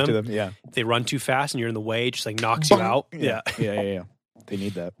near them. To them. Yeah. If they run too fast and you're in the way, it just like knocks you out. Yeah. Yeah. They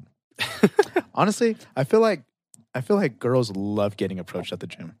need that. Honestly, I feel like girls love getting approached at the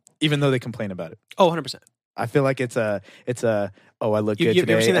gym, even though they complain about it. Oh, 100%. I feel like it's a I look good today. You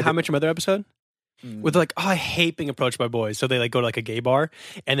ever seen the How I Met Your Mother episode? Where they're like, I hate being approached by boys. So they like go to like a gay bar,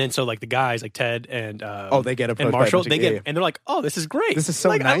 and then so like the guys like Ted and they get approached and Marshall, by and they're like, oh, this is great. This is so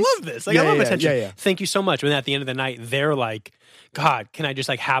like, nice. I love this. Like I love attention. Yeah. Thank you so much. And then at the end of the night, they're like, God, can I just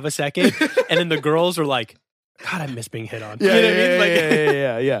like have a second? And then the girls are like, God, I miss being hit on. Yeah, You know what I mean?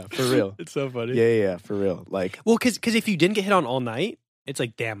 Like, yeah, for real. It's so funny. Yeah, for real. Like, Well, because if you didn't get hit on all night, it's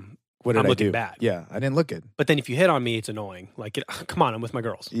like, damn, what did I'm I looking do? bad. Yeah, I didn't look good. But then if you hit on me, it's annoying. Like, come on, I'm with my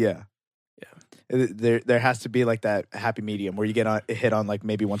girls. Yeah. There has to be like that happy medium where you get hit on like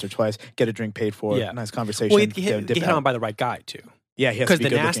maybe once or twice, get a drink paid for, Yeah. nice conversation. Well, you get hit on by the right guy, too. Yeah, he has to Because be the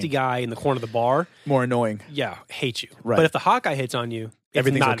good nasty looking. guy in the corner of the bar, More annoying. yeah, hates you. Right. But if the hot guy hits on you, it's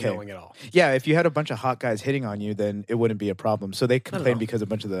Everything's not okay. annoying at all. Yeah, if you had a bunch of hot guys hitting on you, then it wouldn't be a problem. So they complain all. because a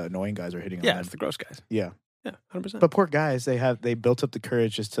bunch of the annoying guys are hitting on Yeah, them. it's the gross guys. Yeah. Yeah, 100%. But poor guys, they built up the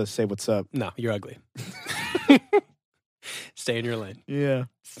courage just to say what's up. No, you're ugly. Stay in your lane. Yeah.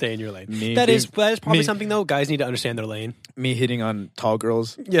 Stay in your lane. Me That is being- probably me- something, though. Guys need to understand their lane. Me hitting on tall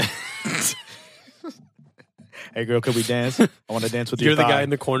girls. Yeah. Hey girl, could we dance? I want to dance with You're your the thigh. guy in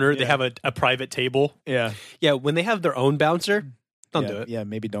the corner. They Yeah. have a private table. Yeah. Yeah, when they have their own bouncer, don't yeah, do it. Yeah,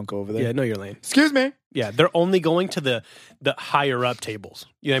 maybe don't go over there. Yeah, know your lane. Excuse me. Yeah, they're only going to the higher up tables.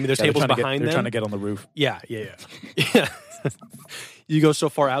 You know what I mean? There's Yeah, they're tables trying to get- behind They're them. trying to get on the roof. Yeah. Yeah. You go so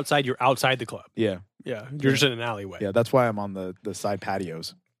far outside, you're outside the club. Yeah. Yeah, you're just in an alleyway. Yeah, that's why I'm on the side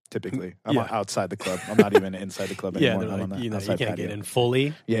patios. Typically, I'm Yeah. outside the club. I'm not even inside the club Yeah, anymore. they're I'm on like, the you know, you outside can't patio. get in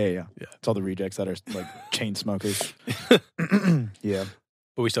fully. Yeah. Yeah. It's all the rejects that are like chain smokers. Yeah,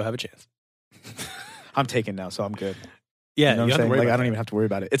 But we still have a chance. I'm taken now, so I'm good. Yeah, You know what I'm you have to saying? worry Like, about I don't that. even have to worry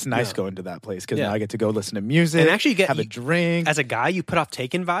about it. It's nice No. going to that place because Yeah. now I get to go listen to music And actually have a drink. As a guy, you put off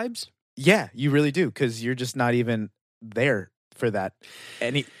taken vibes. Yeah, you really do because you're just not even there for that.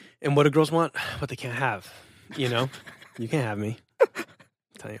 And what do girls want? What they can't have. You know? You can't have me. I'm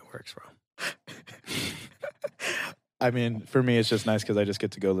telling you, it works, bro. I mean, for me, it's just nice because I just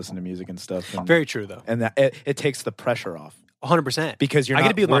get to go listen to music and stuff. And, Very true, though. and that it takes the pressure off 100%. because you're I not get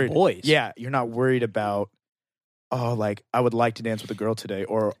to be with worried. my boys. Yeah, you're not worried about. Oh, like I would like to dance with a girl today,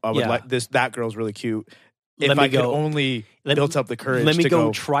 or I would Yeah. like this. That girl's really cute. If Let me I could go- only let- built up the courage Let me to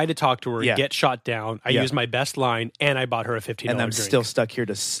go try to talk to her, Yeah. get shot down. I Yeah. used my best line, and I bought her a $15 and I'm drink. still stuck here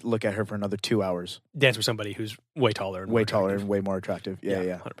to look at her for another 2 hours. Dance with somebody who's way taller. And Way more taller attractive. and way more attractive.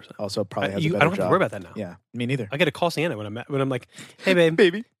 Yeah. 100%. Also, probably has a I better don't have job. to worry about that now. Yeah, me neither. I get to call Sienna when I'm like, hey, babe.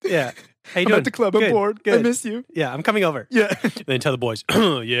 Baby, Yeah. How you I'm doing? at the club. I'm Good, bored. I Good. miss you. Yeah, I'm coming over. Yeah. And then tell the boys,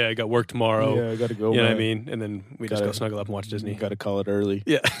 yeah, I got work tomorrow. Yeah, I gotta go. You know what I man. mean? And then we just Gotta- go snuggle up and watch Disney. Got to call it early.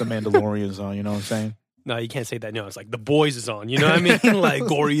 Yeah. The Mandalorian's on. You know what I'm saying? No, you can't say that. No, it's like the boys is on. You know what I mean? Like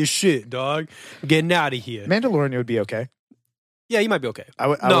gory as shit, dog. I'm getting out of here. Mandalorian would be okay. Yeah, you might be okay. I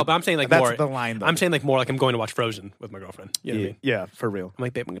would. But I'm saying like that's more. the line. Though. I'm saying like more like I'm going to watch Frozen with my girlfriend. You know what I mean? Yeah, for real. I'm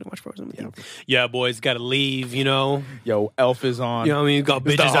like, babe, I'm going to watch Frozen with you. Yeah, boys, got to leave, you know? Yo, Elf is on. You know what I mean? Got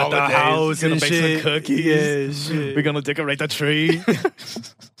It's the bitches at the holidays. house Gonna and bake some shit. cookies. Yeah, shit. We're gonna decorate the tree.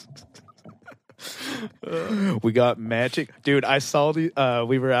 We got magic, dude. I saw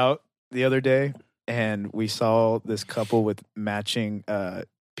we were out the other day and we saw this couple with matching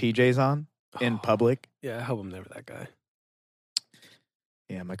PJs on in public. Yeah, I hope I'm never that guy.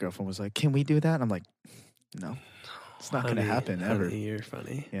 Yeah, my girlfriend was like, "Can we do that?" And I'm like, "No, it's not gonna Honey, happen ever." honey, you're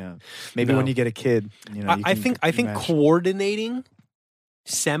funny. Yeah, maybe No. when you get a kid, you know. I think match. coordinating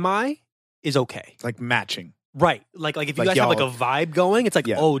semi is okay. Like matching. Right. Like if you Like guys have like a y'all- vibe going, it's like,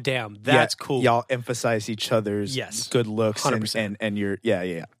 Yeah. oh damn, that's Yeah, cool. Y'all emphasize each other's Yes. good looks 100%. and you're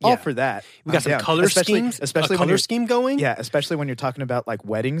all Yeah. for that. We got I'm some down. color schemes, especially a when color you're, scheme going. yeah, especially when you're talking about like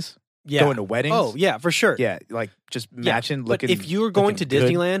weddings, Yeah. going to weddings. Oh yeah, for sure. Yeah, like just Yeah. matching. But Looking. if you're going to looking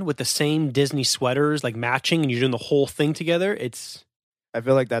good, Disneyland with the same Disney sweaters, like matching, and you're doing the whole thing together, it's I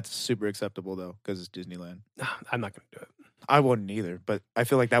feel like that's super acceptable though, because it's Disneyland. I'm not going to do it I wouldn't either, but I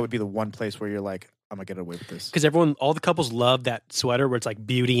feel like that would be the one place where you're like, I'm gonna get away with this. because all the couples love that sweater where it's like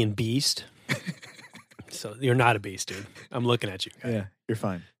Beauty and Beast. So you're not a beast, dude. I'm looking at you. Yeah, you're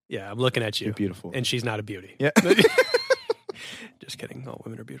fine. Yeah, I'm looking at you. You're beautiful. And she's not a beauty. Yeah. Just kidding. All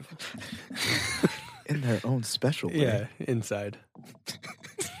women are beautiful. In their own special way. Yeah, inside.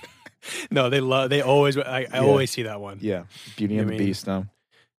 No, they always, I always see that one. Yeah. Beauty You and the mean- Beast, though.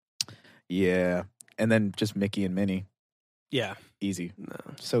 Yeah. And then just Mickey and Minnie. Yeah. Easy. No.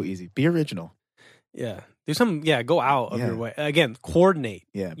 So easy. Be original. Yeah. Do some, go out of Yeah. your way. Again, coordinate.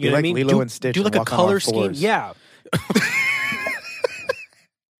 Yeah. Be You know what I like mean? Lilo and Stitch. Do like and a walk on all color scheme. fours. Yeah.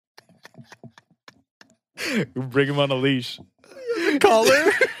 Bring him on a leash.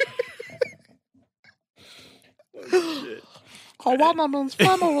 Color.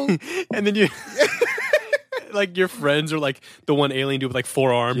 And then you, like your friends are like the one alien dude with like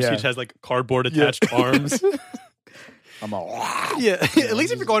 4 arms. Yeah. He just has like cardboard attached arms. I'm all. Yeah. At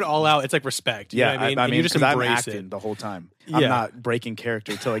least if you're going all out, it's like respect. You know what I mean? I And mean, you just 'cause I'm embrace acting it. the whole time. Yeah. I'm not breaking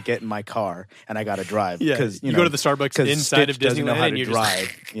character until I get in my car and I got to drive. Yeah. Because You go to the Starbucks 'cause inside Stitch of doesn't know Disneyland how and to you're just-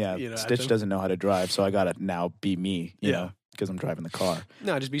 drive. Yeah, you know, at Stitch them. doesn't know how to drive, so I got to now be me. You Yeah. know, because I'm driving the car.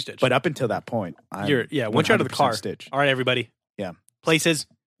 No, just be Stitch. But up until that point, I'm once you're out of the 100% car. Stitch. All right, everybody. Yeah. Places.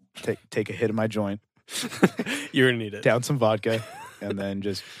 Take a hit of my joint, You're going to need it. down some vodka, and then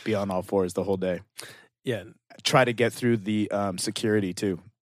just be on all fours the whole day. Yeah. Try to get through the security too.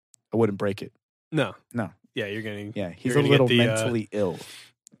 I wouldn't break it. No. No. Yeah, you're going to. Yeah, he's You're a gonna little get the, mentally ill,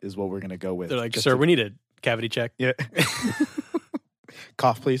 is what we're gonna go with. They're like, Just sir, to- we need a cavity check. Yeah.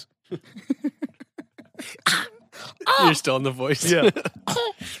 Cough, please. You're still in the voice. Yeah.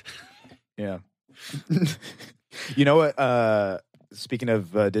 Yeah. You know what? Speaking of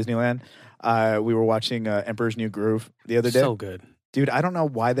Disneyland, we were watching Emperor's New Groove the other day. So good. Dude, I don't know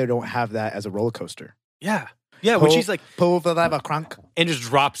why they don't have that as a roller coaster. Yeah. Yeah, when Pull- she's like, pull the lever, crunk. and just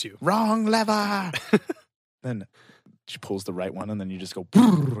drops you. Wrong lever. Then she pulls the right one, and then you just go.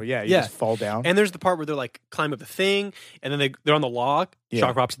 Yeah, you Yeah. just fall down. And there's the part where they're like climb up the thing, and then they're on the log. Yeah.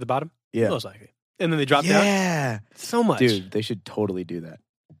 Shock drops at the bottom. Yeah. Most likely. And then they drop down. Yeah, So much. dude, they should totally do that.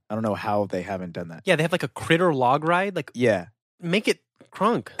 I don't know how they haven't done that. Yeah, they have like a critter log ride. Like, Yeah. make it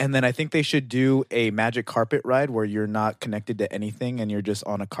crunk. And then I think they should do a magic carpet ride where you're not connected to anything and you're just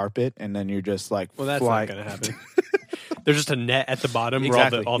on a carpet and then you're just like Well, that's flying. not going to happen. There's just a net at the bottom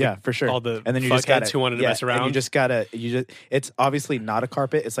Exactly. where all the yeah, for sure. all the and then you fuckheads just gotta, who wanted to mess around. And it's obviously not a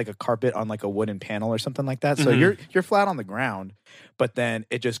carpet. It's like a carpet on like a wooden panel or something like that. So Mhm. you're flat on the ground, but then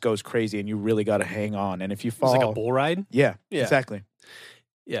it just goes crazy and you really got to hang on. And if you It's fall, like a bull ride. yeah, Yeah. exactly.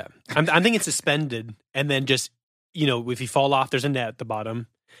 Yeah. I'm thinking suspended, and then just, if you fall off, there's a net at the bottom,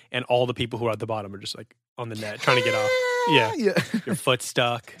 and all the people who are at the bottom are just like on the net trying to get off. Yeah. yeah. Your foot's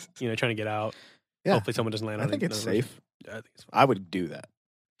stuck, trying to get out. Yeah. Hopefully someone doesn't land on I think it. it's safe. Yeah, I think it's fine. I would do that.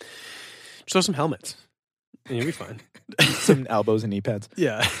 Just throw some helmets, and you'll be fine. Some elbows and knee pads.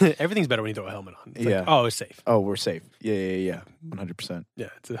 Yeah. Everything's better when you throw a helmet on. It's like, Yeah. oh, it's safe. Oh, we're safe. Yeah. 100%. Yeah,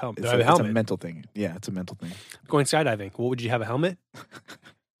 it's a helmet. It's, I have a it's a helmet. mental thing. Yeah, it's a mental thing. Going skydiving. What would you have a helmet?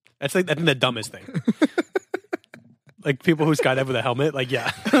 That's like, I think the dumbest thing. Like people who skydive with a helmet, like,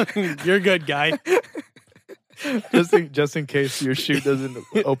 yeah, you're good, guy. just in case your chute doesn't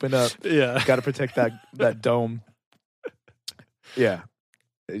open up. Yeah. Got to protect that dome. Yeah.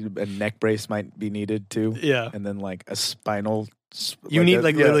 A neck brace might be needed too. Yeah. And then like a spinal. You need yeah.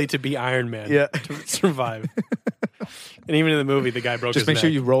 literally to be Iron Man Yeah. to survive. And even in the movie, the guy broke Just his make sure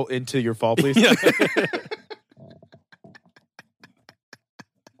neck. you roll into your fall, please. Yeah.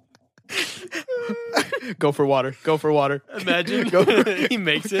 Go for water. Go for water. Imagine Go for he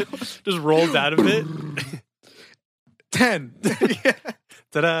makes it, just rolls out of it. 10.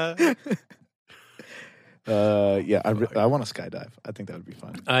 Ta-da! Yeah, I want to skydive. I think that would be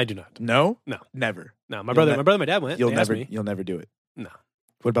fun. I do not. No? No. Never. No, my brother, and my dad went. You'll They asked never me. you'll never do it. No.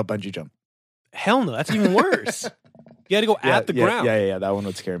 What about bungee jump? Hell no. That's even worse. You had to go at the ground. Yeah. That one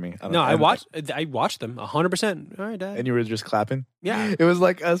would scare me. I watched them 100%. All right, Dad. And you were just clapping? Yeah. It was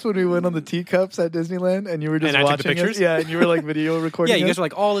like us when we went on the teacups at Disneyland and you were just And I took the watching us. pictures? Yeah, and you were like video recording Yeah, you us. guys were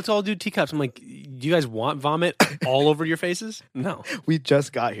like, oh, let's all do teacups. I'm like, do you guys want vomit all over your faces? No. We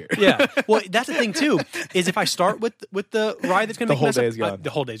just got here. Yeah. Well, that's the thing too. Is if I start with the ride that's gonna The make whole mess up, day's gone. the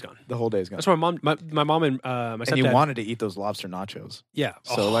whole day's gone. The whole day's gone. That's why my mom and my And stepdad. you wanted to eat those lobster nachos. Yeah,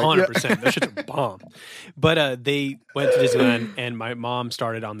 So, like, 100%. Those shits are bomb. But they went to Disneyland, and my mom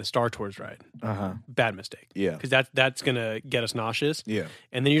started on the Star Tours ride. Uh-huh. Bad mistake. Yeah. Because that's gonna get us nauseous. Yeah.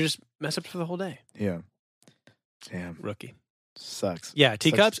 And then you just mess up for the whole day. Yeah. Damn. Rookie. Sucks. Yeah,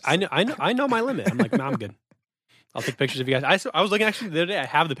 teacups. I know my limit. I'm like, no, I'm good. I'll take pictures of you guys. I was looking actually the other day. I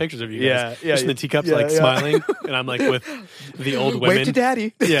have the pictures of you guys. Yeah, Just in the teacups, yeah, like yeah. smiling, and I'm like with the old women. Wave to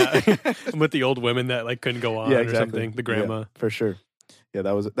daddy. Yeah, I'm with the old women that like couldn't go on Yeah, or exactly. something. The grandma. Yeah, for sure. Yeah,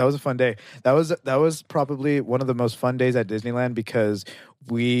 that was a fun day. That was probably one of the most fun days at Disneyland because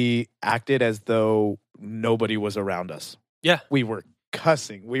we acted as though nobody was around us. Yeah. We were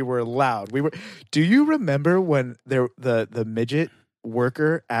cussing. We were loud. Do you remember when the midget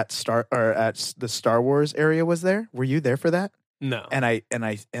worker at the Star Wars area was there? Were you there for that? No. And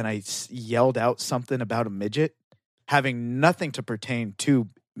I yelled out something about a midget having nothing to pertain to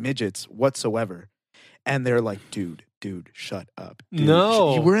midgets whatsoever. And they're like, dude, shut up. Dude,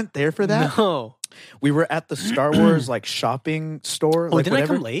 No. you weren't there for that? No. We were at the Star Wars like shopping store. Oh, like, didn't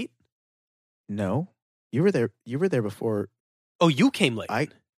whatever. I come late? No. You were there. You were there before. Oh, you came late.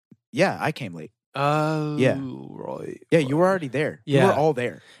 I came late. Oh, Yeah. right. Yeah, you were already there. You Yeah. were all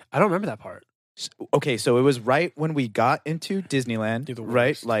there. I don't remember that part. Okay, so it was right when we got into Disneyland,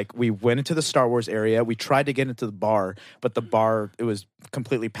 right? Like we went into the Star Wars area. We tried to get into the bar, but the bar, it was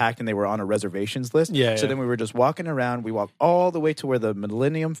completely packed and they were on a reservations list. So then we were just walking around. We walked all the way to where the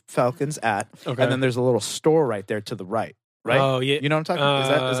Millennium Falcon's at. Okay. And then there's a little store right there to the right. Right? Oh, yeah. You know what I'm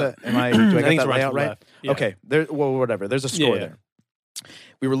talking about? Is that, do I get that layout right? Yeah. Okay. Whatever. There's a store there.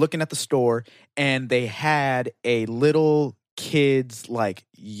 We were looking at the store and they had a little kids like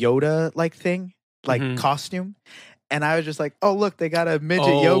Yoda like thing, like costume. And I was just like, oh, look, they got a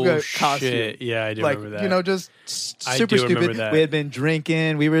midget yoga costume. Yeah, I do like, remember that. You know, just super stupid. We had been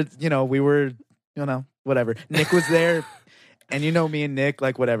drinking. We were, whatever. Nick was there. And you know me and Nick,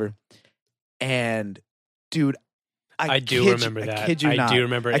 like whatever. And dude, I do remember that. I kid you not. I do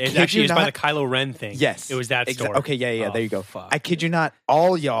remember it. It actually was by the Kylo Ren thing. Yes. It was that store. Okay, yeah, there you go. Fuck. I kid you not.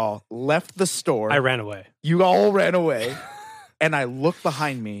 All y'all left the store. I ran away. You all ran away. And I looked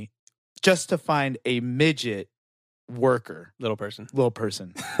behind me just to find a midget worker. Little person.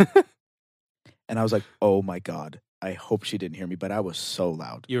 And I was like, oh my God. I hope she didn't hear me, but I was so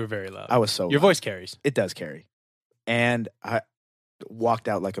loud. You were very loud. I was so Your loud. voice carries. It does carry. And I walked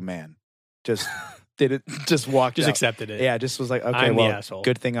out like a man. Just did it. Just walked out. Just accepted it. Yeah, just was like, okay, I'm the asshole.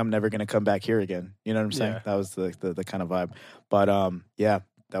 Good thing I'm never going to come back here again. You know what I'm saying? Yeah. That was the kind of vibe. But yeah,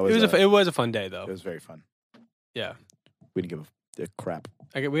 that was it was a fun day though. It was very fun. Yeah. We didn't give a crap.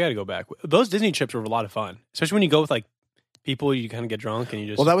 We got to go back. Those Disney trips were a lot of fun, especially when you go with like people. You kind of get drunk and you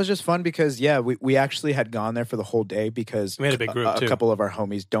just. Well, that was just fun because we actually had gone there for the whole day because we had a big group too. A couple of our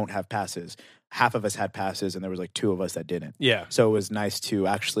homies don't have passes. Half of us had passes, and there was like 2 of us that didn't. Yeah. So it was nice to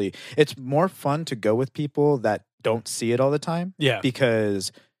actually. It's more fun to go with people that don't see it all the time. Yeah.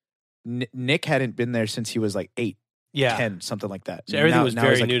 Because Nick hadn't been there since he was like 8. Yeah, 10, something like that. So everything was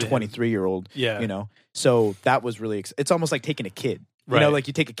very like new a to 23-year-old. Yeah, you know. So that was really. It's almost like taking a kid. Right. You know, like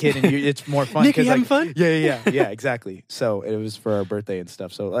you take a kid and it's more fun. Nick, you having fun? Yeah, exactly. So it was for our birthday and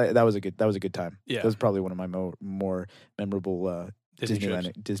stuff. So that was a good time. Yeah, that was probably one of my more memorable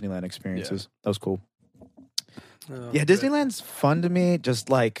Disneyland experiences. Yeah. That was cool. Yeah, Disneyland's fun to me. Just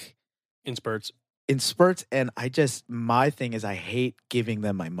like in spurts, and my thing is I hate giving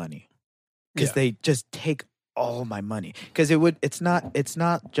them my money. Because they just take all my money. Because it's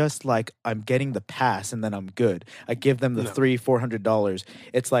not just like I'm getting the pass and then I'm good. I give them the $300-$400.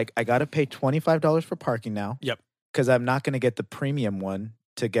 It's like I got to pay $25 for parking now. Yep. Because I'm not going to get the premium one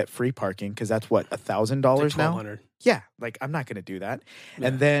to get free parking. Because that's what, $1,000 now. $1,200. Yeah, like I'm not going to do that. Yeah.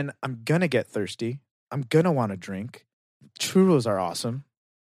 And then I'm gonna get thirsty. I'm gonna want to drink. Churros are awesome.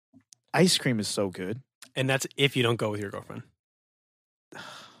 Ice cream is so good. And that's if you don't go with your girlfriend.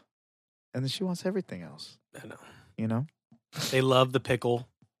 And then she wants everything else. I know. You know? They love the pickle.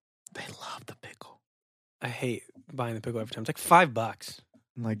 I hate buying the pickle every time. It's like $5.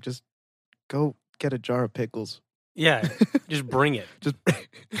 I'm like, just go get a jar of pickles. Yeah. Just bring it.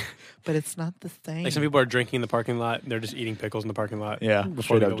 But it's not the same. Like some people are drinking in the parking lot. They're just eating pickles in the parking lot. Yeah.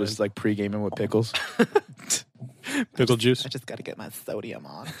 Before they go just like pre-gaming with pickles. Pickle juice. I just got to get my sodium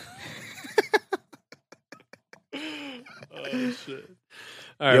on. Oh, shit.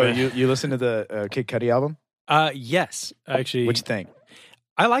 All right, you listen to the Kid Cudi album? Yes, actually. What'd you think?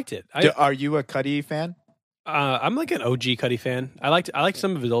 I liked it. Are you a Cudi fan? I'm like an OG Cudi fan. I liked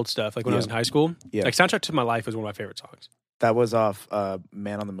some of his old stuff. Like when I was in high school. Yeah. Like Soundtrack to My Life was one of my favorite songs. That was off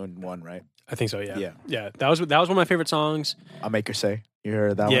Man on the Moon 1, right? I think so. Yeah. Yeah. That was one of my favorite songs. I'll Make Her Say. You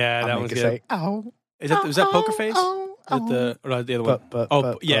heard that one? Yeah, that one's good. Say, oh. Was that Poker Face? Or the other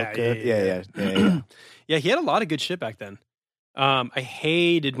one? Yeah. Yeah, he had a lot of good shit back then. I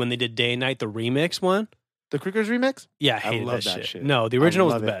hated when they did Day and Night, the remix one. The Crickers remix? Yeah, I hated that shit. No, the original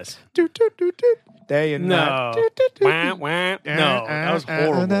was the best. Day and Night. No, that was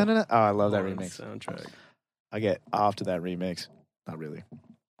horrible. Oh, I love that remix. Soundtrack. I get off to that remix. Not really.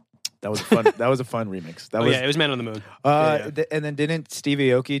 That was a fun remix. It was Man on the Moon. And then didn't Stevie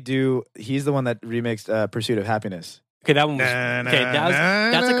Aoki do? He's the one that remixed "Pursuit of Happiness." Okay, that one was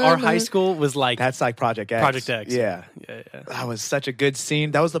that's like our high school was like that's like Project X. Project X. Yeah. That was such a good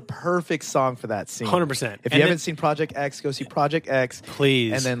scene. That was the perfect song for that scene. 100%. If you haven't seen Project X, go see Project X,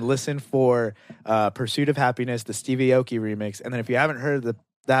 please, and then listen for "Pursuit of Happiness," the Stevie Aoki remix. And then if you haven't heard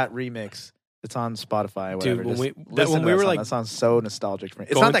that remix, it's on Spotify. Whatever. Dude, when we were like, that sounds so nostalgic for me.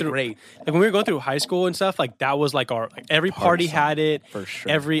 It's not that great. Like when we were going through high school and stuff, like that was like our every party had it for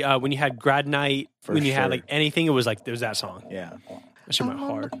sure. Every when you had grad night, when you had like anything, it was that song. Yeah, that shit went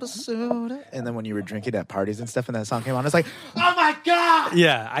hard. And then when you were drinking at parties and stuff, and that song came on, it's like, oh my god!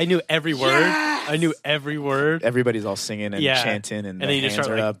 Yeah, I knew every word. Yes! I knew every word. Everybody's all singing and chanting, and then you just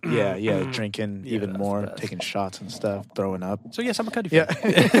start up. Drinking even more, taking shots and stuff, throwing up. So yes, I'm a Cudi fan.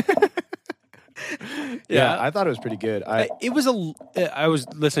 Yeah. Yeah, I thought it was pretty good. I was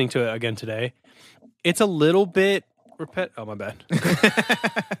listening to it again today. It's a little bit Oh, my bad.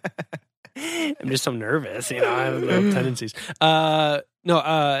 I'm just so nervous, I have little tendencies. It was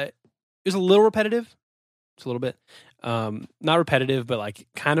a little repetitive. It's a little bit. Not repetitive, but like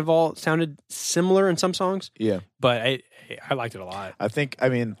kind of all sounded similar in some songs. Yeah. But I liked it a lot. I think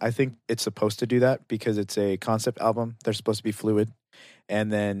it's supposed to do that because it's a concept album. They're supposed to be fluid.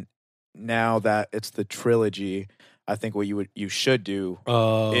 And then now that it's the trilogy, I think what you should do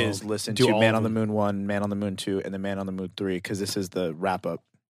is listen to Man on the Moon 1, Man on the Moon 2, and then Man on the Moon 3 because this is the wrap up.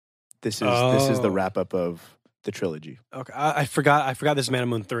 This is the wrap up of the trilogy. Okay. I forgot this is Man on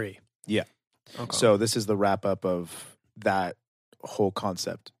the Moon 3. Yeah. Okay. So this is the wrap up of that whole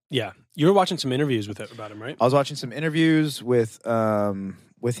concept. Yeah. You were watching some interviews about him, right? I was watching some interviews with him.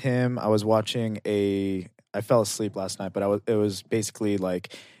 I was watching I fell asleep last night, but it was basically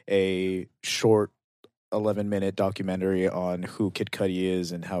like a short 11-minute documentary on who Kid Cudi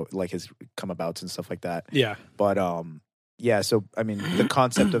is and how like his come abouts and stuff like that. Yeah. But so I mean the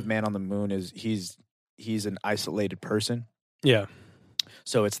concept of Man on the Moon is he's an isolated person. Yeah.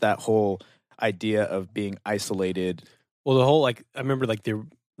 So it's that whole idea of being isolated. Well, the whole I remember the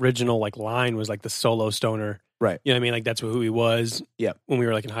original line was the solo stoner. Right. You know what I mean? That's who he was. Yeah. When we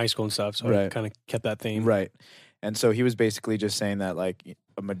were in high school and stuff. So I kind of kept that theme. Right. And so he was basically just saying that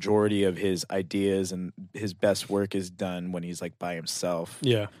a majority of his ideas and his best work is done when he's by himself.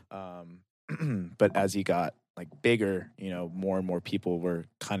 Yeah. But as he got bigger, more and more people were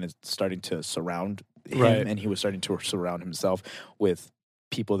kind of starting to surround him, and he was starting to surround himself with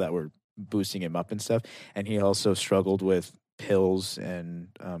people that were boosting him up and stuff. And he also struggled with pills and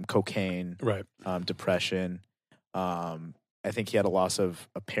cocaine, depression. I think he had a loss of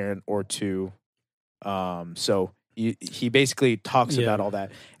a parent or two. So he basically talks about all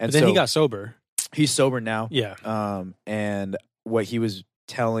that. And but then he got sober. He's sober now. Yeah. And what he was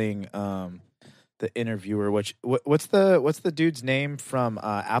telling the interviewer, what's the dude's name from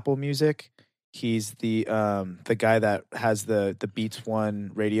Apple Music? He's the guy that has the Beats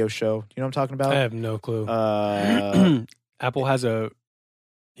One radio show. You know what I'm talking about? I have no clue. Apple has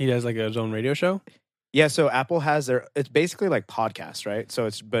he has his own radio show. Yeah, so Apple has it's basically like podcasts, right? So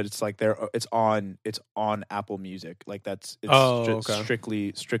it's it's on Apple Music.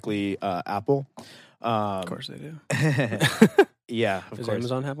 Strictly Apple. Of course they do. Yeah, of Does course.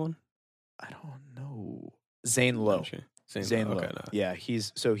 Amazon have one? I don't know. Zane Lowe. Zane Lowe. Okay, no. Yeah,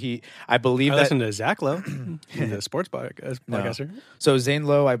 I believe I that listen to Zach Lowe. He's a sports podcaster. No. So Zane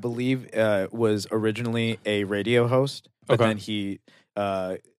Lowe, I believe, was originally a radio host, but then he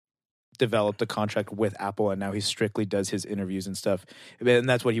developed a contract with Apple, and now he strictly does his interviews and stuff. And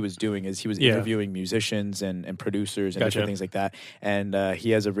that's what he was doing, is he was interviewing musicians and producers and different things like that. And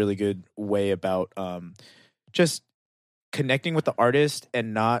he has a really good way about just connecting with the artist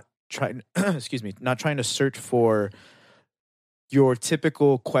and not trying to search for your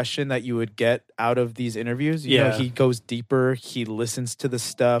typical question that you would get out of these interviews. You know, he goes deeper. He listens to the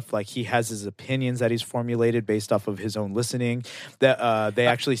stuff. He has his opinions that he's formulated based off of his own listening. That they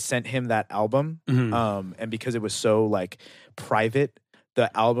actually sent him that album, and because it was so private,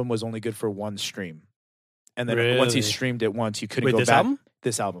 the album was only good for one stream. And then once he streamed it once, you couldn't go back. Album?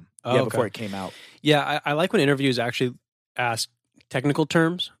 This album, before it came out. Yeah, I like when interviews actually ask technical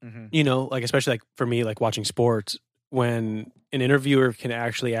terms. You know, especially for me, watching sports, when an interviewer can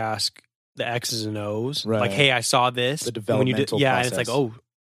actually ask the X's and O's, hey, I saw this. The developmental process. And it's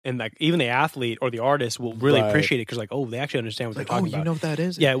and even the athlete or the artist will really appreciate it because they actually understand what they're talking about. You know what that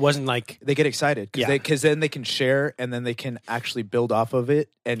is? Yeah, it wasn't they get excited because then they can share and then they can actually build off of it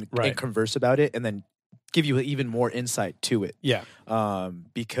and converse about it and then give you even more insight to it. Yeah.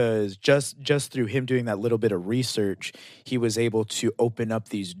 Because just through him doing that little bit of research, he was able to open up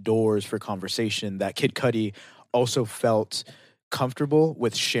these doors for conversation that Kid Cudi also felt comfortable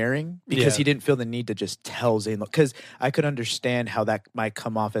with sharing because he didn't feel the need to just tell Zane Lowe. Because I could understand how that might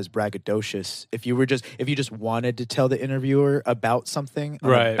come off as braggadocious if you just wanted to tell the interviewer about something,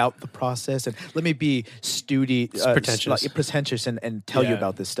 about the process, and let me be pretentious and tell you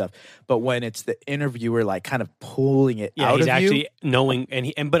about this stuff. But when it's the interviewer kind of pulling it out he's of actually you, knowing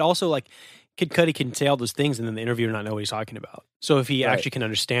but also Kid Cudi can say all those things and then the interviewer not know what he's talking about. So if he actually can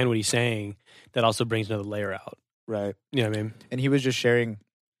understand what he's saying, that also brings another layer out. Right. You know what I mean? And he was just sharing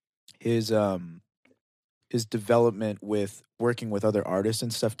his development with working with other artists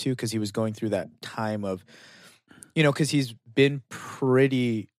and stuff too, because he was going through that time of, because he's been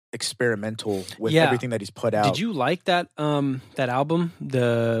pretty experimental with everything that he's put out. Did you like that that album,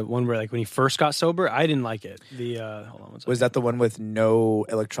 the one where like when he first got sober? I didn't like it. The hold on, was that the one with no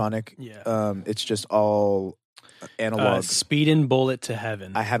electronic? Yeah, it's just all analog. Speedin' Bullet to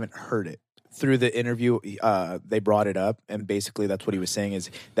Heaven. I haven't heard it. Through the interview, they brought it up, and basically that's what he was saying is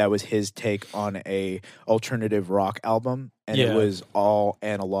that was his take on a alternative rock album, and it was all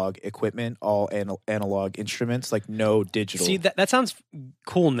analog equipment, all analog instruments, like no digital. See, that sounds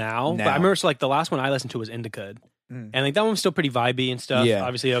cool now, but I remember like the last one I listened to was Indica, and like that one was still pretty vibey and stuff. Yeah,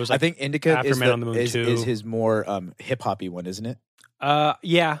 obviously, I was like, I think Indica after Man on the Moon is 2 is his more hip hoppy one, isn't it?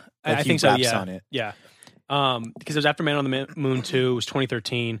 Yeah, like I think so. Yeah, on it. Yeah. Because it was after Man on the Moon 2, it was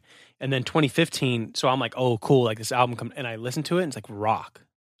 2013, and then 2015. So I'm like, oh, cool, like this album comes, and I listened to it, and it's like rock.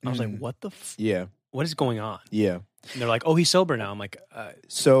 I was like, what the? What is going on? Yeah. And they're like, oh, he's sober now. I'm like,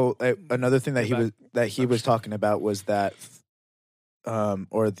 so another thing that he was talking about was that,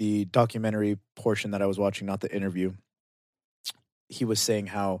 or the documentary portion that I was watching, not the interview. He was saying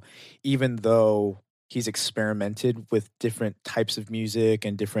how even though he's experimented with different types of music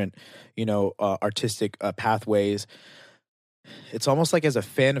and different, artistic pathways. It's almost like as a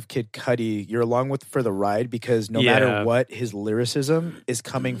fan of Kid Cudi, you're along for the ride because no matter what, his lyricism is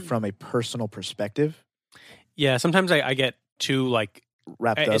coming from a personal perspective. Yeah, sometimes I get too like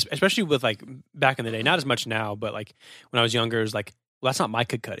wrapped up, especially with like back in the day. Not as much now, but like when I was younger, it was like, well, that's not my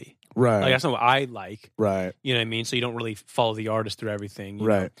Kid Cudi. Right. Like, that's not what I like. Right. You know what I mean? So you don't really follow the artist through everything. You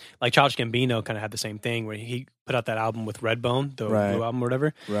right. know? Like Childish Gambino kind of had the same thing where he put out that album with Redbone, the Blue album or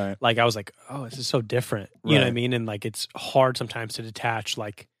whatever. Right. Like I was like, oh, this is so different. You know what I mean? And like it's hard sometimes to detach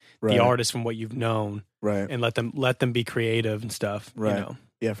like the artist from what you've known. Right. And let them be creative and stuff. Right. You know?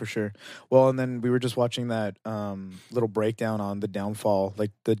 Yeah, for sure. Well, and then we were just watching that little breakdown on the downfall,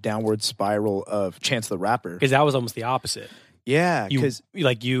 like the downward spiral of Chance the Rapper. Because that was almost the opposite. Yeah, because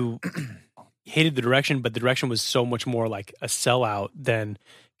you hated the direction, but the direction was so much more like a sellout than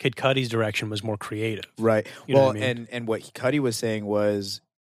Kid Cudi's direction was more creative. Right. You know well, what I mean? and what Cudi was saying was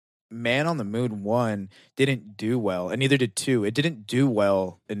Man on the Moon 1 didn't do well, and neither did 2. It didn't do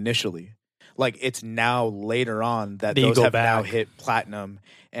well initially. Like, it's now later on that those have now hit platinum,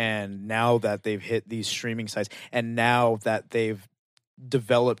 and now that they've hit these streaming sites, and now that they've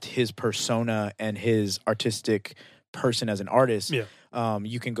developed his persona and his artistic person as an artist,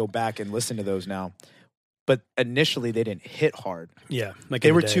 you can go back and listen to those now. But initially, they didn't hit hard. Yeah, like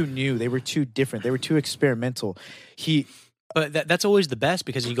they were too new. They were too different. They were too experimental. But that's always the best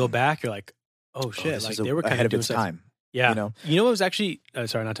because you go back, you're like, oh shit, like they were kind ahead of doing its stuff. time. Yeah, you know what was actually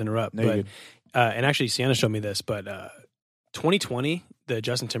sorry not to interrupt, no, but and actually Sienna showed me this, but 2020, the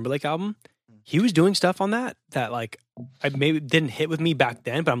Justin Timberlake album, he was doing stuff on that like I maybe didn't hit with me back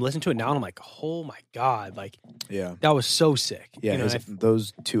then, but I'm listening to it now and I'm like, oh my god, like that was so sick. Yeah,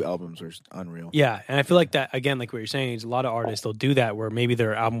 those two albums were unreal. Yeah, and I feel like that again, like what you're saying, is a lot of artists they'll do that where maybe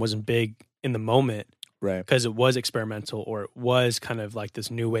their album wasn't big in the moment, right? Because it was experimental or it was kind of like this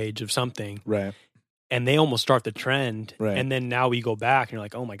new age of something, right? And they almost start the trend, right? And then now we go back and you're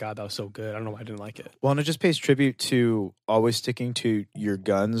like, oh my god, that was so good. I don't know why I didn't like it. Well, and it just pays tribute to always sticking to your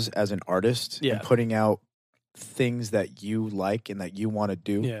guns as an artist and putting out things that you like and that you want to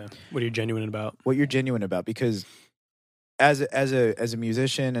do. Yeah, what are you genuine about? What you're genuine about, because as a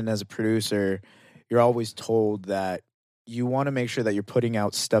musician and as a producer, you're always told that you want to make sure that you're putting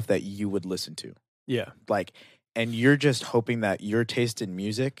out stuff that you would listen to. Yeah, like, and you're just hoping that your taste in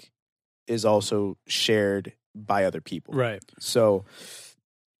music is also shared by other people. Right. So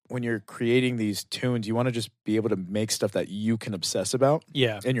when you're creating these tunes, you want to just be able to make stuff that you can obsess about.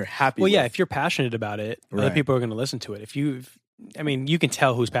 Yeah. And you're happy with. Yeah, if you're passionate about it, other people are going to listen to it. You can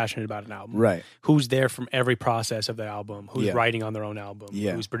tell who's passionate about an album. Right. Who's there from every process of the album, who's writing on their own album,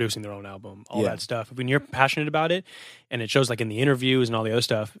 who's producing their own album, all that stuff. When you're passionate about it, and it shows like in the interviews and all the other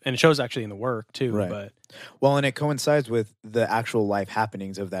stuff, and it shows actually in the work too. Right. But well, and it coincides with the actual life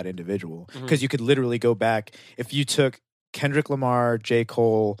happenings of that individual. Because you could literally go back, if you took Kendrick Lamar, J.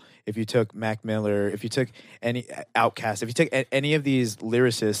 Cole, if you took Mac Miller, if you took any Outkast, if you took any of these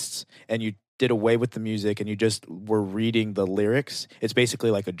lyricists and you did away with the music and you just were reading the lyrics, it's basically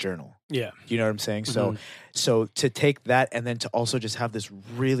like a journal. Yeah. You know what I'm saying? So to take that and then to also just have this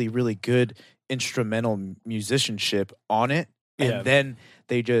really, really good instrumental musicianship on it, and then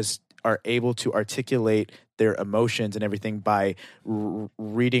they just are able to articulate their emotions and everything by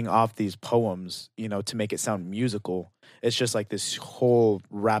reading off these poems, to make it sound musical. It's just like this whole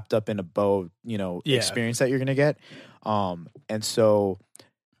wrapped up in a bow, experience that you're going to get. And so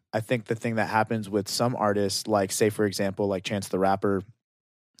I think the thing that happens with some artists, like say, for example, like Chance the Rapper,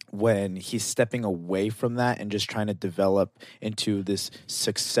 when he's stepping away from that and just trying to develop into this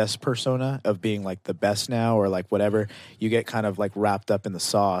success persona of being like the best now or like whatever, you get kind of like wrapped up in the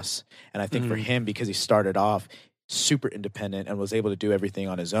sauce. And I think for him, because he started off super independent and was able to do everything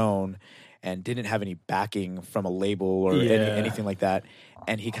on his own and didn't have any backing from a label or anything like that,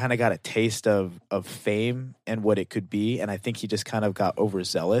 and he kind of got a taste of fame and what it could be, and I think he just kind of got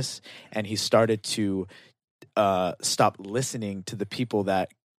overzealous, and he started to stop listening to the people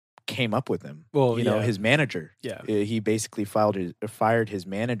that came up with him. Well, you know, his manager. Yeah, he basically fired his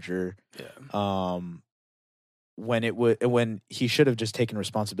manager. Yeah. When he should have just taken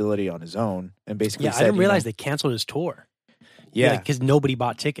responsibility on his own and basically. Yeah, I didn't realize they canceled his tour. Yeah, because nobody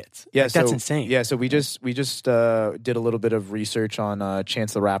bought tickets. Yeah, like, that's insane. Yeah, so we just did a little bit of research on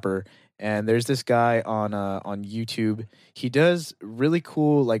Chance the Rapper, and there's this guy on YouTube. He does really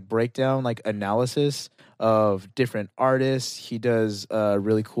cool like breakdown, like analysis of different artists. He does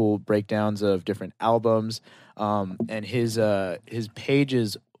really cool breakdowns of different albums, and his page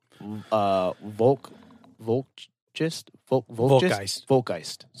is Volkgeist.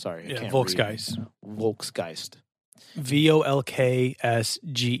 Sorry, I can't Volksgeist. Read. Volksgeist. Volksgeist.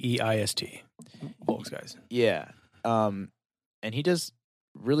 Volksgeist. Yeah. And he does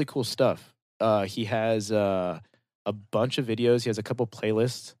really cool stuff. He has a bunch of videos. He has a couple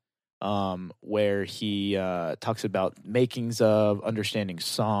playlists where he talks about makings of, understanding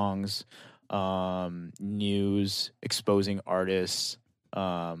songs, news, exposing artists,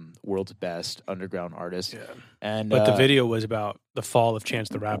 world's best underground artists. Yeah. But the video was about the fall of Chance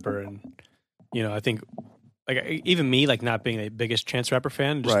the Rapper, and you know, I think like even me, like not being the biggest Chance the Rapper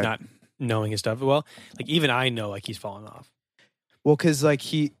fan, just not knowing his stuff well, like even I know like he's fallen off. Well, because like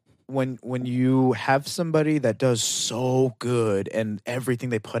when you have somebody that does so good and everything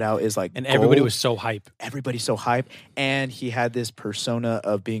they put out is like and everybody was so hype. Everybody's so hype. And he had this persona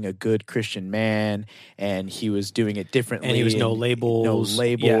of being a good Christian man, and he was doing it differently. And he was no labels. No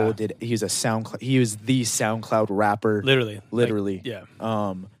label. Yeah. He was the SoundCloud rapper. Literally. Like, yeah.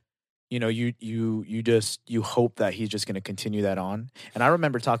 You know, you hope that he's just going to continue that on. And I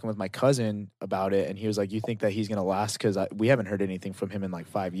remember talking with my cousin about it, and he was like, "You think that he's going to last?" Because we haven't heard anything from him in like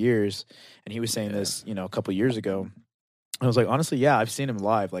 5 years. And he was saying this, you know, a couple years ago. And I was like, honestly, yeah, I've seen him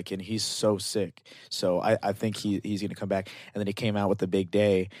live, like, and he's so sick. So I think he's going to come back. And then he came out with The Big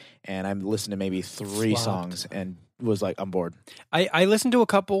Day, and I listened to maybe 3 songs and was like, I'm bored. I listened to a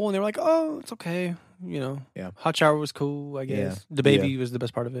couple, and they were like, oh, it's okay. You know, Hot Shower was cool, I guess. The Baby was the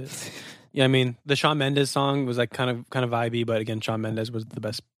best part of it. Yeah, I mean, the Shawn Mendes song was like kind of vibey, but again, Shawn Mendes was the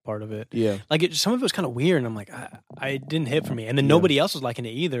best part of it. Yeah, like some of it was kind of weird, and I'm like, I didn't hit for me, and then nobody else was liking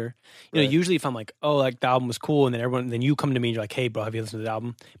it either. You know, usually if I'm like, oh, like the album was cool, and then you come to me and you're like, hey, bro, have you listened to the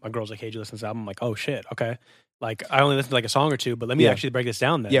album? My girl's like, hey, did you listen to the album? I'm like, oh shit, okay. Like I only listened to like a song or two, but let me actually break this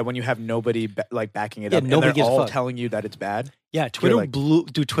down then. Yeah, when you have nobody like backing it up, and they're all telling you that it's bad. Yeah, Twitter blew.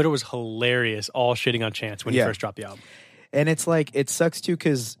 Dude, Twitter was hilarious, all shitting on Chance when he first dropped the album. And it's like it sucks too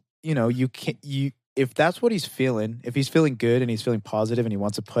because you know if that's what he's feeling, if he's feeling good and he's feeling positive and he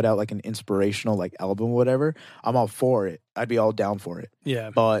wants to put out like an inspirational like album or whatever, I'm all for it. I'd be all down for it.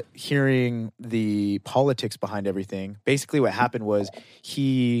 Yeah. But hearing the politics behind everything, basically what happened was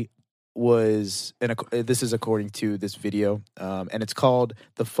he was, and this is according to this video, and it's called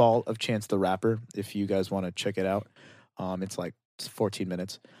The Fall of Chance the Rapper, if you guys want to check it out. It's like 14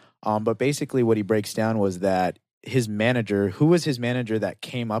 minutes. But basically what he breaks down was that his manager, who was his manager that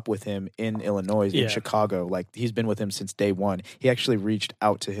came up with him in Illinois, in Chicago, like he's been with him since day one. He actually reached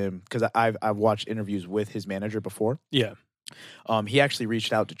out to him because I've watched interviews with his manager before. Yeah. He actually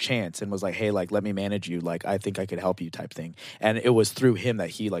reached out to Chance and was like, hey, like, let me manage you. Like, I think I could help you type thing. And it was through him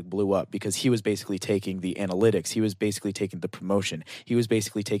that he like blew up because he was basically taking the analytics. He was basically taking the promotion. He was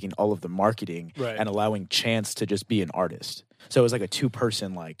basically taking all of the marketing and allowing Chance to just be an artist. So it was like a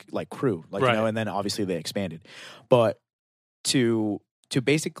 2-person like crew, like, you know, and then obviously they expanded. But to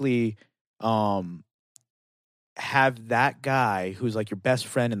basically have that guy who's like your best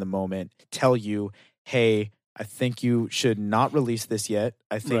friend in the moment tell you, hey, I think you should not release this yet.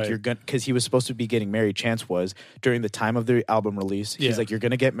 I think you're going to, because he was supposed to be getting married. Chance was during the time of the album release. He's like, you're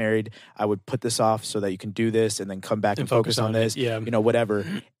going to get married. I would put this off so that you can do this and then come back and focus on this. Yeah. You know, whatever.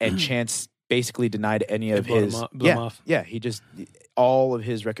 And Chance basically denied any of his. Blew him off. Yeah. He just, all of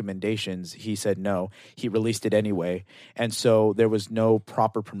his recommendations, he said no. He released it anyway. And so there was no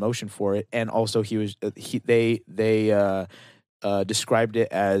proper promotion for it. And also they described it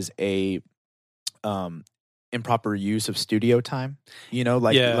as a, improper use of studio time, you know,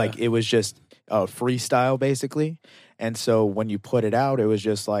 like it was just freestyle basically. And so when you put it out, it was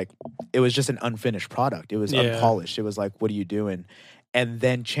just an unfinished product. It was unpolished. It was like, what are you doing? And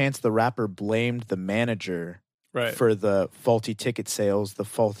then Chance the Rapper blamed the manager Right. for the faulty ticket sales, the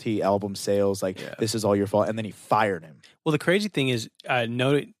faulty album sales. Like, this is all your fault. And then he fired him. Well, the crazy thing is,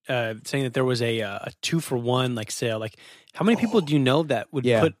 saying that there was a 2-for-1 like sale. Like, how many people do you know that would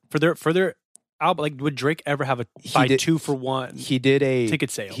put for their album? Like, would Drake ever have a 2-for-1? He did a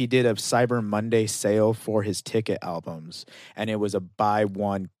ticket sale. He did a Cyber Monday sale for his ticket albums, and it was a buy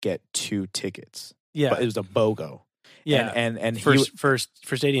one get two tickets. Yeah, but it was a BOGO. Yeah, and for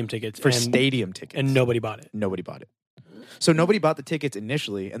stadium tickets, stadium tickets, and nobody bought it. Nobody bought it. So nobody bought the tickets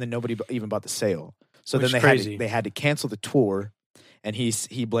initially, and then nobody even bought the sale. So Which then they had to cancel the tour, and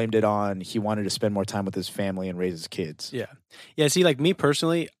he blamed it on he wanted to spend more time with his family and raise his kids. Yeah. See, like me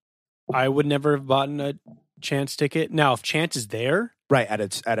personally, I would never have bought a Chance ticket. Now, if Chance is there, right at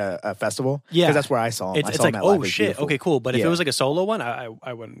a festival, because that's where I saw him. It's like, oh shit, okay, cool. But if it was like a solo one,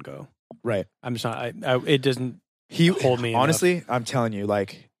 I wouldn't go. Right. I'm just not. It doesn't. Hold me honestly enough. I'm telling you,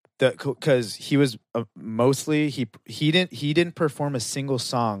 like, because he was mostly he didn't perform a single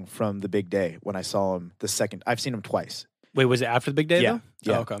song from the Big Day when I saw him the second. I've seen him twice. Wait, was it after the Big Day? Yeah.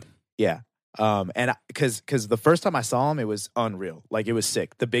 Oh, okay. Yeah. And because the first time I saw him, it was unreal. Like, it was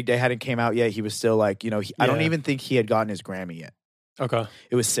sick. The Big Day hadn't came out yet. He was still like, I don't even think he had gotten his Grammy yet. Okay.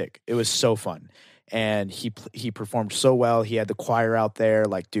 It was sick. It was so fun. And he performed so well. He had the choir out there.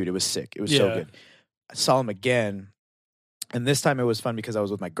 Like, dude, it was sick. It was so good. I saw him again, and this time it was fun because I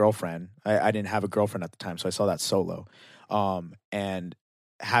was with my girlfriend. I didn't have a girlfriend at the time, so I saw that solo. And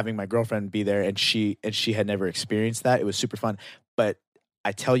having my girlfriend be there, and she had never experienced that. It was super fun. But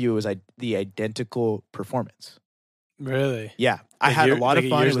I tell you, it was the identical performance. Really? Yeah. I had a lot of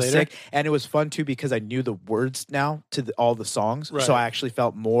fun. It was sick. And it was fun, too, because I knew the words now to all the songs. Right. So I actually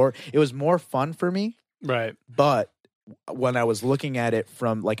felt it was more fun for me. Right. But when I was looking at it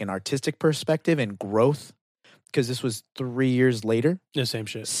from like an artistic perspective and growth, because this was 3 years later. The same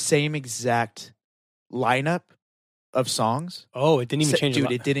shit. Same exact lineup of songs. Oh, it didn't even change. Dude,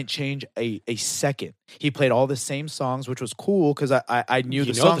 it didn't change a second. He played all the same songs, which was cool because I knew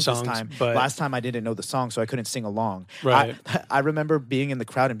the songs this time. But last time I didn't know the song, so I couldn't sing along. Right. I remember being in the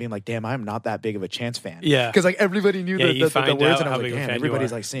crowd and being like, damn, I'm not that big of a Chance fan. Yeah. Because like everybody knew the words, and I was like, damn,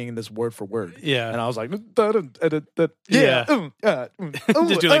 everybody's like singing this word for word. Yeah. And I was like, just do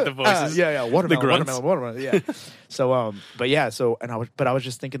like the voices. Watermelon. Yeah. So I was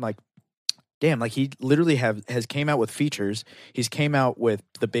just thinking like, damn, like he literally has came out with features. He's came out with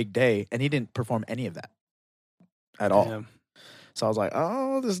the Big Day, and he didn't perform any of that at all. Damn. So I was like,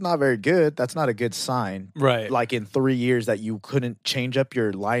 oh, this is not very good. That's not a good sign. Right. Like in 3 years that you couldn't change up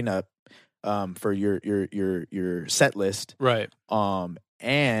your lineup for your set list. Right.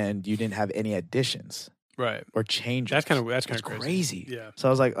 And you didn't have any additions. Right. Or changes. That's kind of crazy. Yeah. So I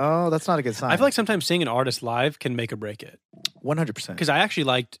was like, oh, that's not a good sign. I feel like sometimes seeing an artist live can make or break it. 100%. Because I actually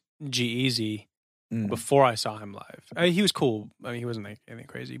liked G-Eazy before I saw him live. He was cool. I mean, he wasn't like anything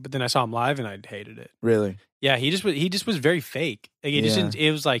crazy. But then I saw him live and I hated it. Really? Yeah, he just was very fake. Like it just didn't,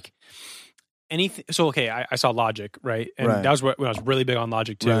 it was like anything. So okay, I saw Logic, right? And that was when I was really big on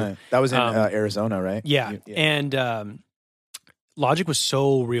Logic too. Right. That was in Arizona, right? Yeah. And Logic was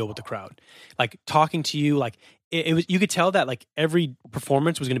so real with the crowd. Like talking to you, like it was, you could tell that like every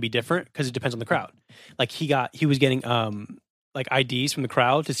performance was going to be different because it depends on the crowd. Like he was getting like IDs from the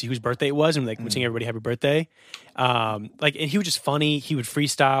crowd to see whose birthday it was and like would sing everybody happy birthday. Like, and he was just funny. He would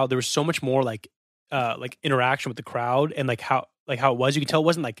freestyle. There was so much more like interaction with the crowd and like how it was. You could tell it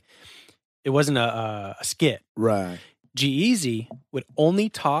wasn't a skit. Right. G-Eazy would only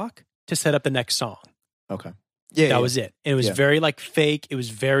talk to set up the next song. Okay. Yeah. That was it. And it was very like fake. It was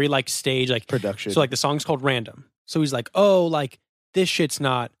very like stage, like production. So like the song's called Random. So he's like, oh, like this shit's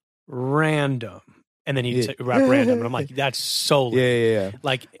not random. And then he'd rap Random. And I'm like, that's so lame. Yeah.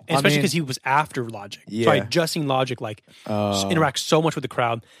 Like, especially because he was after Logic. Yeah. So I just seen Logic like interact so much with the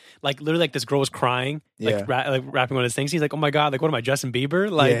crowd. Like literally like this girl was crying, like, rapping one of his things. He's like, oh my God, like what am I, Justin Bieber?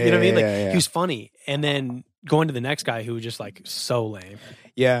 Like, you know what I mean? Like he was funny. And then going to the next guy who was just like so lame.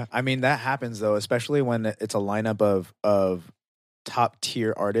 Yeah. I mean, that happens though, especially when it's a lineup of top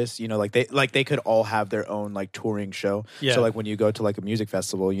tier artists, you know, like they could all have their own like touring show. Yeah. So like when you go to like a music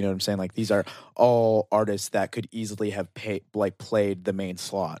festival, you know what I'm saying? Like these are all artists that could easily have played the main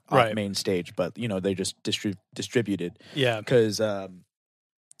slot, main stage, but you know, they just distributed. Yeah. Because I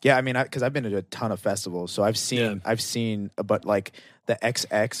mean, because I've been to a ton of festivals, so I've seen, but like the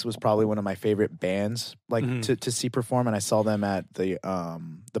XX was probably one of my favorite bands, like to see perform, and I saw them at the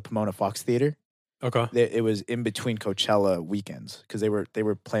Pomona Fox Theater. Okay. It was in between Coachella weekends because they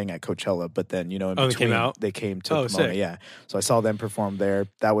were playing at Coachella, but then in between they came to Pomona. Sick. Yeah, so I saw them perform there.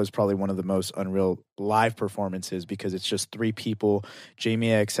 That was probably one of the most unreal live performances because it's just 3 people. Jamie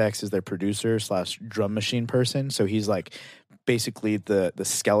XX is their producer / drum machine person, so he's like basically the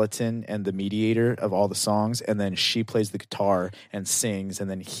skeleton and the mediator of all the songs, and then she plays the guitar and sings, and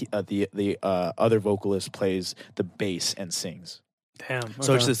then the other vocalist plays the bass and sings. Damn. Okay.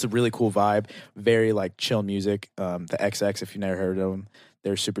 So it's just a really cool vibe, very like chill music. The XX, if you've never heard of them,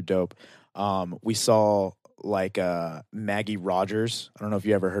 they're super dope. We saw like Maggie Rogers. I don't know if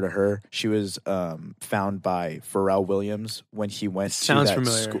you ever heard of her. She was found by Pharrell Williams when he went to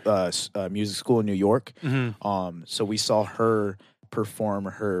that music school in New York. Mm-hmm. So we saw her perform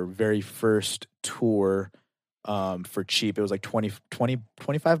her very first tour for cheap. It was like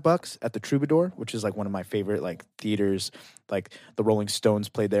 $25 at the Troubadour, which is like one of my favorite like theaters. Like the Rolling Stones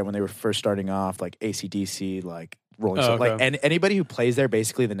played there when they were first starting off, like AC/DC, like Rolling Stones. Okay. Like, and anybody who plays there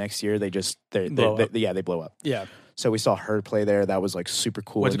basically the next year, they blow up. Yeah. So we saw her play there. That was like super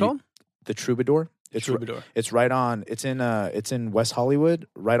cool. What's it called? The Troubadour. Troubadour. It's right on. It's in West Hollywood,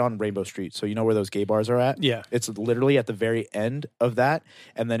 right on Rainbow Street. So you know where those gay bars are at? Yeah. It's literally at the very end of that.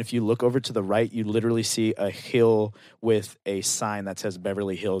 And then if you look over to the right, you literally see a hill with a sign that says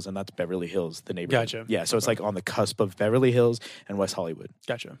Beverly Hills, and that's Beverly Hills, the neighborhood. Gotcha. Yeah. So it's like on the cusp of Beverly Hills and West Hollywood.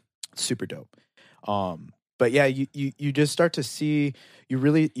 Gotcha. Super dope. But yeah, you just start to see. You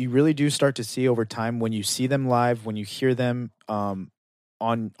really do start to see over time when you see them live, when you hear them.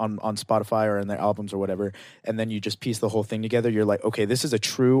 On Spotify or in their albums or whatever, and then you just piece the whole thing together. You're like, okay, this is a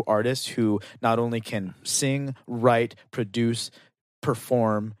true artist who not only can sing, write, produce,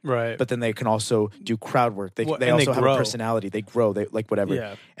 perform, right, but then they can also do crowd work. They also have a personality. They grow. They like whatever.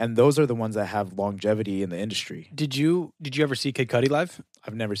 Yeah. And those are the ones that have longevity in the industry. Did you ever see Kid Cudi live?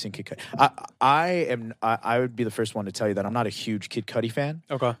 I've never seen Kid Cudi. I would be the first one to tell you that I'm not a huge Kid Cudi fan.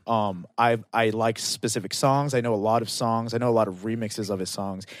 Okay. I like specific songs. I know a lot of songs. I know a lot of remixes of his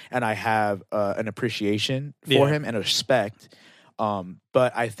songs, and I have an appreciation for him and a respect.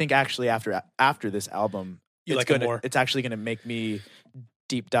 But I think actually after this album, it's actually going to make me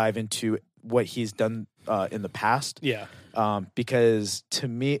deep dive into what he's done in the past. Yeah. Because to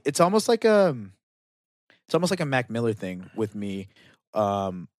me, it's almost like a Mac Miller thing with me.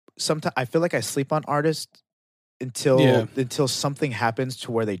 Sometimes I feel like I sleep on artists until something happens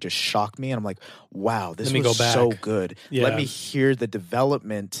to where they just shock me, and I'm like, wow, this was so good. Yeah. Let me hear the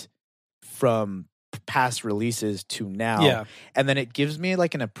development from past releases to now. Yeah. And then it gives me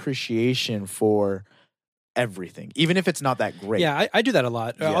like an appreciation for everything, even if it's not that great. Yeah, I do that a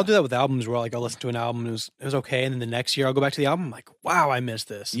lot. Yeah. I'll do that with albums where like I'll listen to an album and it was okay, and then the next year I'll go back to the album, I'm like, wow, I missed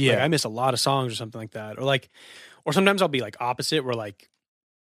this. Yeah. Like, I missed a lot of songs or something like that. Or sometimes I'll be like opposite, where like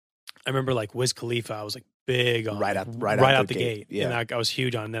I remember like Wiz Khalifa, I was like big on right out the gate. Yeah. And I was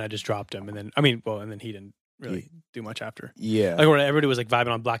huge on, and then I just dropped him, and then and then he didn't really do much after. Yeah. Like where everybody was like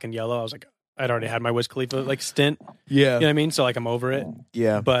vibing on Black and Yellow, I was like, I'd already had my Wiz Khalifa like stint. Yeah. You know what I mean? So like I'm over it.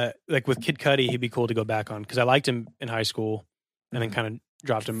 Yeah. But like with Kid Cudi, he'd be cool to go back on because I liked him in high school and then kind of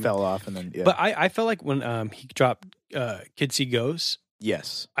dropped him. Fell off and then, yeah. But I felt like when he dropped Kids See Ghosts,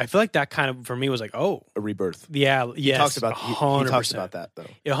 yes, I feel like that kind of, for me, was like, oh. a rebirth. Yeah, yes. He talks about that, though.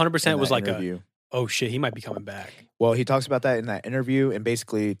 Yeah, 100% was like interview. Oh shit, he might be coming back. Well, he talks about that in that interview, and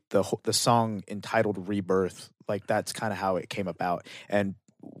basically the song entitled Rebirth, like that's kind of how it came about. And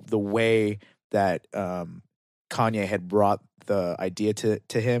the way that Kanye had brought the idea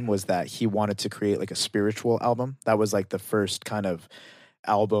to him was that he wanted to create like a spiritual album. That was like the first kind of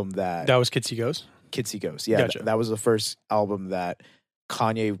album that was Kids See Ghosts? Kids See Ghosts. Yeah, gotcha. That was the first album that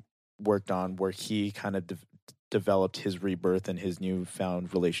Kanye worked on where he kind of developed his rebirth and his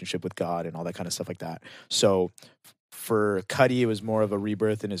newfound relationship with God and all that kind of stuff like that. So for Cudi, it was more of a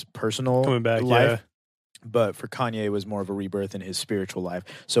rebirth in his personal coming back life. Yeah. But for Kanye, it was more of a rebirth in his spiritual life.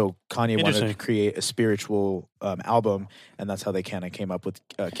 So Kanye wanted to create a spiritual album, and that's how they kind of came up with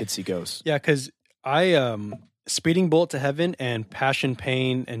Kids See Ghosts. Yeah, because I Speeding Bullet to Heaven and Passion,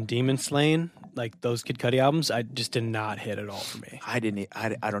 Pain and Demon Slain, like those Kid Cudi albums, I just did not hit at all for me. I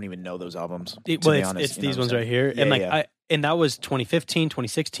don't even know those albums. It's these ones right here, Yeah, and like and that was 2015,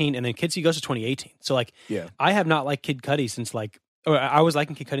 2016, and then Kids See Ghosts was 2018. So like, I have not liked Kid Cudi since like. Or I was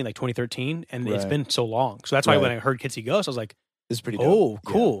liking Kid Cudi in like 2013, and it's been so long. So that's why when I heard Kids See Ghosts, I was like, "This is pretty dope." Oh,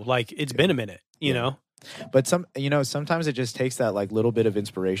 cool! Yeah. Like it's been a minute, you know. But sometimes it just takes that like little bit of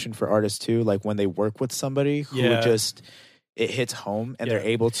inspiration for artists too. Like when they work with somebody who just it hits home and they're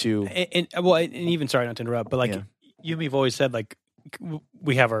able to. And even sorry not to interrupt, but like you and me've always said like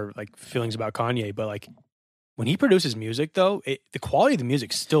we have our like feelings about Kanye, but like when he produces music, though, the quality of the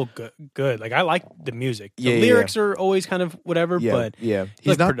music's still good. Like, I like the music. The Yeah, lyrics are always kind of whatever, but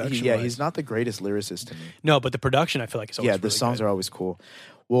he's not. He's not the greatest lyricist to me. No, but the production I feel like is always the really songs good. are always cool.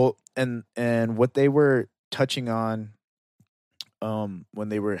 Well, and what they were touching on, when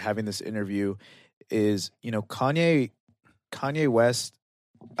they were having this interview, is Kanye West.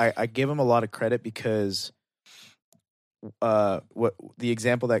 I give him a lot of credit because what the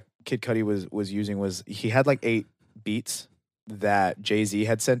example that Kid Cudi was using was he had like 8 beats that Jay-Z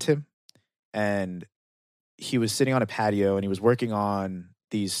had sent him, and he was sitting on a patio and he was working on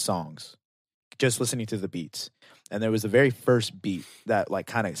these songs, just listening to the beats. And there was the very first beat that like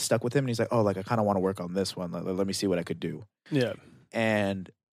kind of stuck with him, and he's like, oh, like I kind of want to work on this one. Let me see what I could do. Yeah. And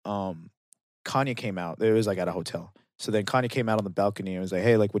Kanye came out. It was like at a hotel. So then Kanye came out on the balcony and was like,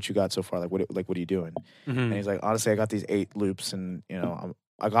 hey, like what you got so far? Like what are you doing? Mm-hmm. And he's like, honestly, I got these 8 loops, and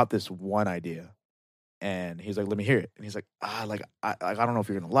I got this one idea. And he's like, let me hear it. And he's like, I don't know if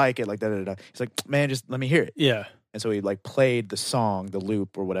you're gonna like it, like da da da. He's like, man, just let me hear it. Yeah. And so he like played the song, the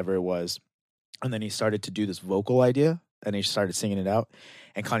loop or whatever it was, and then he started to do this vocal idea, and he started singing it out.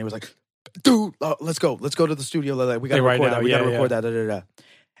 And Kanye was like, dude, let's go to the studio. We gotta record that. We gotta record that. Da da da.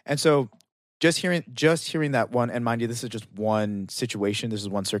 And so just hearing that one, and mind you, this is just one situation, this is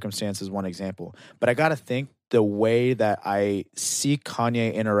one circumstance, this is one example. But I gotta think the way that I see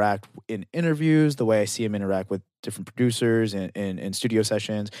Kanye interact in interviews, the way I see him interact with different producers in studio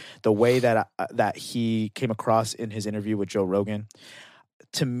sessions, the way that that he came across in his interview with Joe Rogan,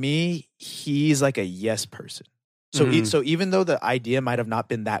 to me, he's like a yes person. So so even though the idea might have not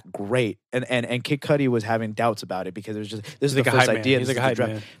been that great, and Kid Cudi was having doubts about it because it was just this is like the first idea. He's like a hype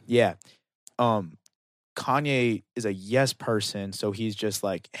man. Yeah. Kanye is a yes person, so he's just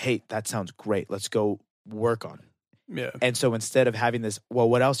like, hey, that sounds great. Let's go work on it. Yeah. And so instead of having this, well,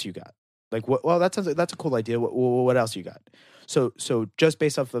 what else you got? Like, well, that's a cool idea. What else you got? So just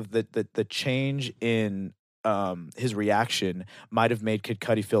based off of the change in his reaction might have made Kid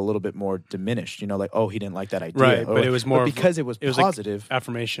Cudi feel a little bit more diminished. Like, oh, he didn't like that idea. Right, but it was more because it was positive. Like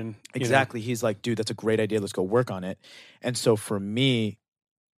affirmation. Exactly. He's like, dude, that's a great idea. Let's go work on it. And so for me,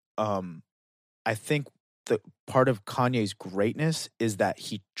 I think the part of Kanye's greatness is that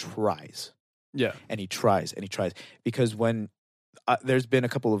he tries. Yeah. And he tries and he tries. Because when there's been a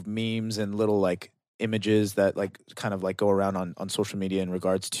couple of memes and little like images that like kind of like go around on social media in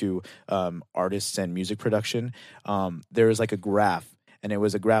regards to artists and music production, there was like a graph, and it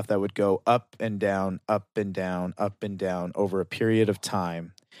was a graph that would go up and down, up and down, up and down over a period of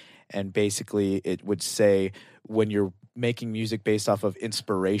time. And basically it would say when you're making music based off of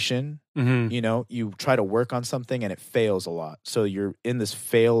inspiration, you try to work on something and it fails a lot. So you're in this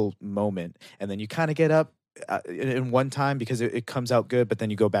fail moment, and then you kind of get up in one time because it comes out good, but then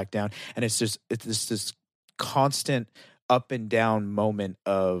you go back down, and it's this constant up and down moment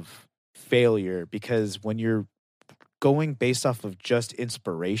of failure, because when you're going based off of just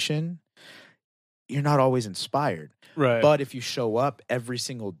inspiration, you're not always inspired. Right. But if you show up every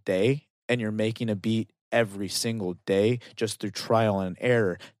single day and you're making a beat every single day just through trial and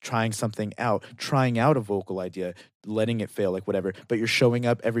error, trying something out, trying out a vocal idea, letting it fail, like whatever, but you're showing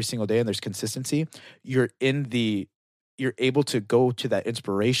up every single day and there's consistency, you're able to go to that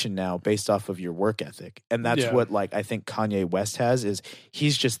inspiration now based off of your work ethic. And that's what like I think Kanye West has, is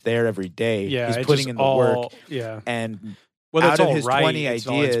he's just there every day. Yeah, he's putting in the work. Yeah. And whether out it's of all his right, 20 it's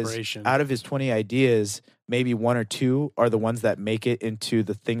ideas, out of his 20 ideas, maybe 1 or 2 are the ones that make it into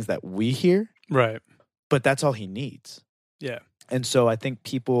the things that we hear. Right. But that's all he needs. Yeah. And so I think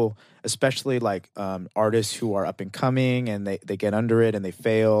people, especially like artists who are up and coming, and they get under it and they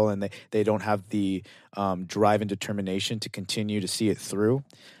fail, and they don't have the drive and determination to continue to see it through,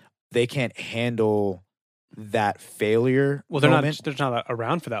 they can't handle that failure. Well, they're not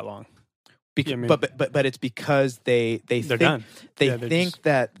around for that long. But it's because they're think done. They think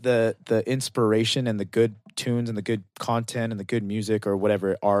that the inspiration and the good tunes and the good content and the good music or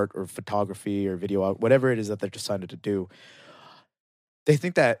whatever, art or photography or video, whatever it is that they're decided to do, they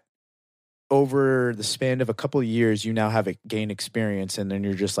think that over the span of a couple of years you now have gained experience, and then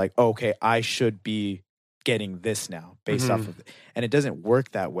you're just like, oh, okay, I should be getting this now based off of it. And it doesn't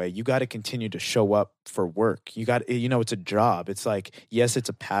work that way. You got to continue to show up for work. You got, it's a job. It's like, yes, it's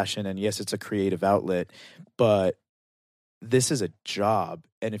a passion, and yes, it's a creative outlet, but this is a job.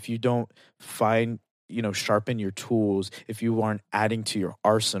 And if you don't sharpen your tools, if you aren't adding to your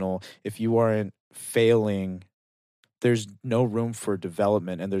arsenal, if you aren't failing, there's no room for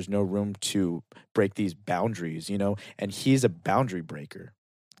development, and there's no room to break these boundaries, and he's a boundary breaker.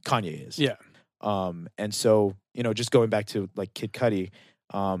 Kanye is. Yeah. And so, just going back to like Kid Cudi,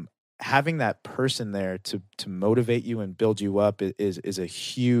 having that person there to motivate you and build you up is a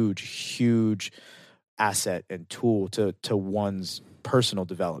huge asset and tool to one's personal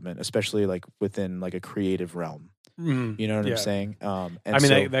development, especially like within like a creative realm. You know what I'm saying? And I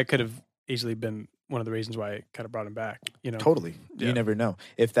mean, that could have easily been one of the reasons why it kind of brought him back. You know, totally. You never know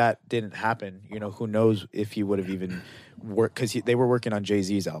if that didn't happen. You know, who knows if he would have even worked, because they were working on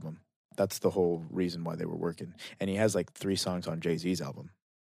Jay-Z's album. That's the whole reason why they were working. And he has like 3 songs on Jay-Z's album.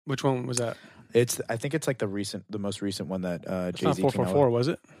 Which one was that? I think it's like the most recent one that Jay-Z not 444, was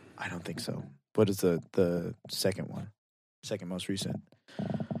it? I don't think so. What is the second one? Second most recent.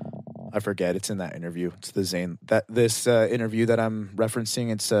 I forget. It's in that interview. It's the Zane this interview that I'm referencing.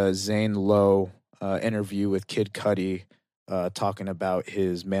 It's a Zane Lowe interview with Kid Cudi talking about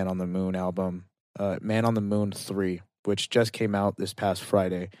his Man on the Moon album, Man on the Moon 3, which just came out this past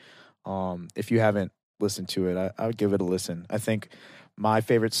Friday. If you haven't listened to it, I would give it a listen. I think my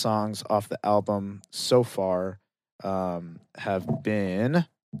favorite songs off the album so far have been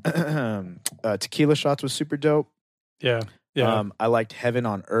Tequila Shots was super dope. Yeah. I liked Heaven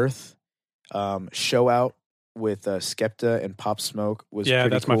on Earth. Show Out with Skepta and Pop Smoke was pretty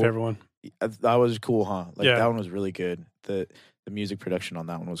that's cool. my favorite one. That was cool, huh? Like that one was really good. The music production on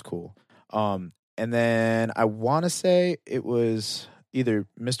that one was cool. And then I want to say it was either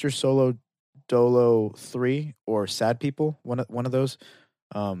Mr. Solo Dolo 3 or Sad People. One of those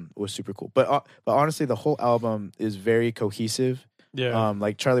was super cool. But honestly, the whole album is very cohesive. Yeah.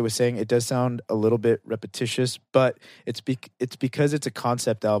 Like Charlie was saying, it does sound a little bit repetitious, but it's because it's a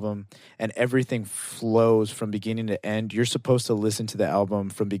concept album and everything flows from beginning to end. You're supposed to listen to the album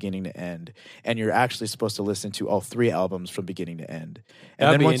from beginning to end, and you're actually supposed to listen to all 3 albums from beginning to end. And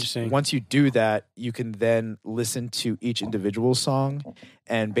That'd then be interesting. Once you do that, you can then listen to each individual song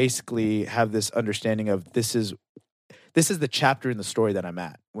and basically have this understanding of this is the chapter in the story that I'm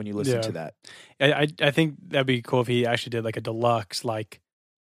at when you listen to that. I think that'd be cool if he actually did like a deluxe, like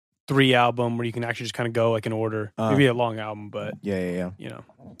 3 album where you can actually just kind of go like in order. Maybe a long album, but yeah. You know,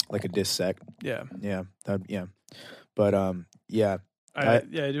 like a disc set. Yeah. But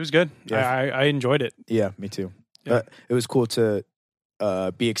it was good. Yeah. I enjoyed it. Yeah, me too. Yeah. But it was cool to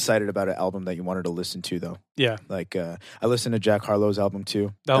be excited about an album that you wanted to listen to, though. Yeah. Like I listened to Jack Harlow's album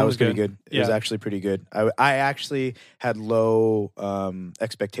too. That was pretty good. It was actually pretty good. I actually had low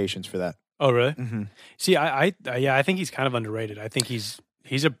expectations for that. Oh, really? Mm-hmm. See, I think he's kind of underrated. I think he's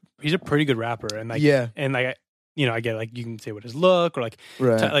a pretty good rapper, and like and like you know, I get like you can say what his look or like,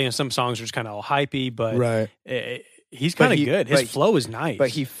 like some songs are just kind of all hypey, but he's kind of good. His flow is nice, but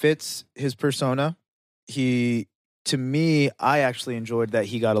he fits his persona. To me, I actually enjoyed that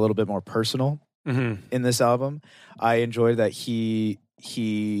he got a little bit more personal in this album. I enjoyed that he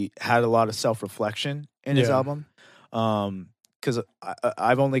had a lot of self-reflection in his album. Because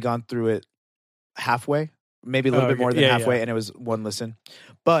I've only gone through it halfway, maybe a little bit more than halfway, and it was one listen.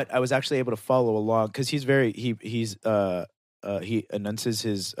 But I was actually able to follow along because he's very he enunciates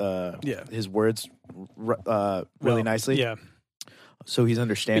his words really nicely. Yeah. So he's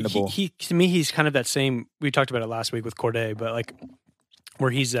understandable. He to me, he's kind of that same. We talked about it last week with Corday, but like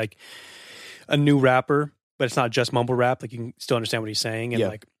where he's like a new rapper, but it's not just mumble rap. Like you can still understand what he's saying, and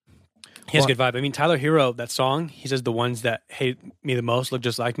like he has a good vibe. I mean, Tyler Hero, that song, he says the ones that hate me the most look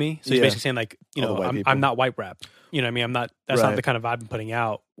just like me. So he's basically saying like, you know, I'm not white rap. You know what I mean? I'm not. That's not the kind of vibe I'm putting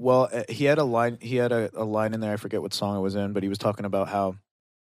out. Well, he had a line. He had a line in there. I forget what song it was in, but he was talking about how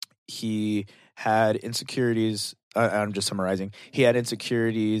he had insecurities. I'm just summarizing. He had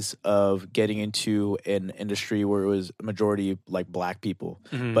insecurities of getting into an industry where it was a majority like black people,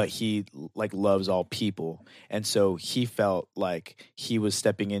 but he like loves all people. And so he felt like he was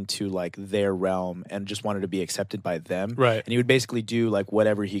stepping into like their realm and just wanted to be accepted by them. Right. And he would basically do like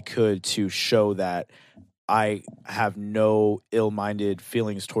whatever he could to show that I have no ill-minded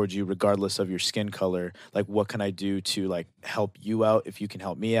feelings towards you regardless of your skin color. Like, what can I do to like help you out if you can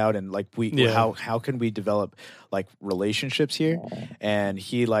help me out? And like how can we develop like relationships here? And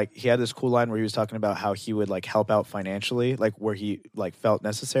he had this cool line where he was talking about how he would like help out financially, like where he like felt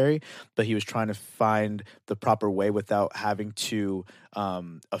necessary, but he was trying to find the proper way without having to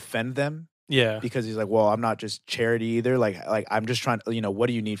offend them. Yeah. Because he's like, well, I'm not just charity either. Like I'm just trying to, you know, what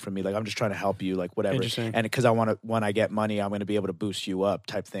do you need from me? Like, I'm just trying to help you, like whatever. And because I want to, when I get money, I'm going to be able to boost you up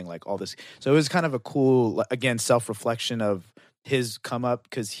type thing, like all this. So it was kind of a cool, again, self-reflection of his come up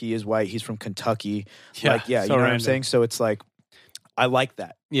because he is white. He's from Kentucky. Yeah, like, yeah, so you know what I'm saying? So it's like, I like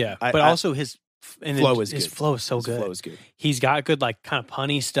that. Yeah. But also his flow is good. His flow is so his good. Flow is good. He's got good, like kind of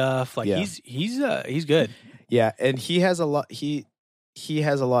punny stuff. Like he's good. Yeah. And he has a lot, he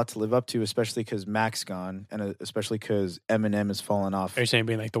has a lot to live up to, especially because Mac's gone, and especially because Eminem has fallen off. Are you saying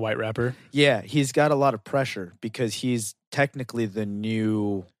being like the white rapper? Yeah, he's got a lot of pressure because he's technically the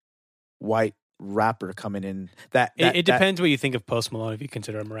new white rapper coming in. It depends what you think of Post Malone if you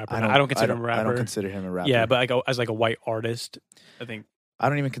consider him a rapper. I don't consider him a rapper. I don't consider him a rapper. Yeah, but like as like a white artist, I think. I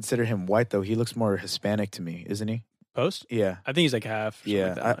don't even consider him white though. He looks more Hispanic to me, isn't he? Post? Yeah, I think he's like half.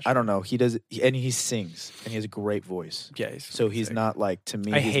 Yeah, like I don't know. He does, and he sings, and he has a great voice. Yeah, so he's not like to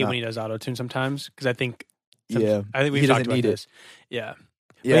me. I hate when he does auto tune sometimes because I think. Yeah, I think we've talked about this. Yeah.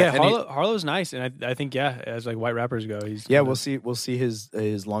 Yeah, Harlow's nice, and I think as like white rappers go, he's we'll see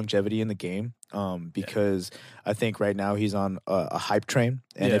his longevity in the game, because I think right now he's on a hype train,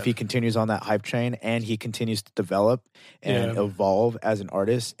 and if he continues on that hype train and he continues to develop and evolve as an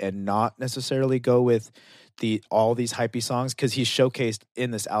artist and not necessarily go with all these hypey songs, because he's showcased in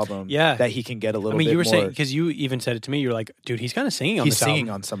this album that he can get a little bit more. You were saying, because you even said it to me, you're like, dude, he's kind of singing on this album. He's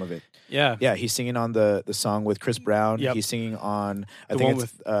singing on some of it. Yeah, he's singing on the song with Chris Brown. Yep. He's singing on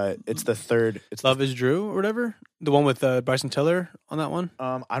it's the third. It's Love Is Drew or whatever. The one with Bryson Tiller on that one.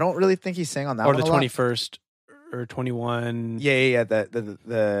 I don't really think he sang on that one. Or the 21st or 21. Yeah.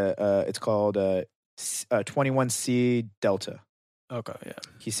 It's called 21C Delta. Okay, yeah.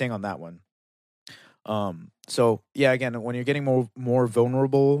 He sang on that one. So yeah, again, when you're getting more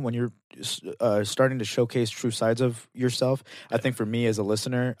vulnerable, when you're starting to showcase true sides of yourself, I think for me as a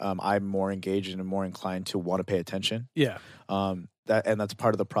listener, I'm more engaged and more inclined to want to pay attention. Yeah. That's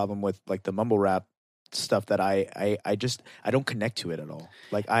part of the problem with like the mumble rap stuff, that I don't connect to it at all.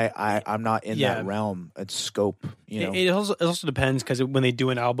 Like I'm not in that realm and scope. You know, it also depends, because when they do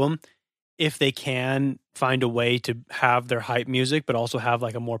an album, if they can find a way to have their hype music, but also have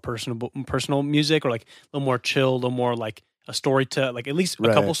like a more personal music, or like a little more chill, a little more like a story to like at least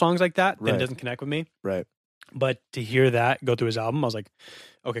a couple songs like that, then it doesn't connect with me. Right. But to hear that go through his album, I was like,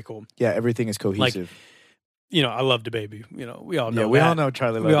 okay, cool. Yeah, everything is cohesive. Like, I love DaBaby. We all know. Yeah, we all know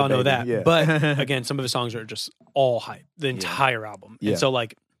Charlie. We all know that. Yeah. But again, some of his songs are just all hype. The entire album. Yeah. And so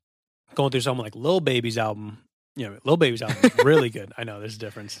like going through someone like Lil Baby's album. Lil Baby's album is really good. I know there's a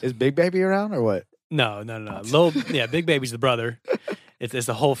difference. Is Big Baby around or what? No. Big Baby's the brother. It's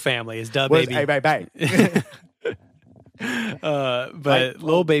the whole family. It's DaBaby. Hey, bye. But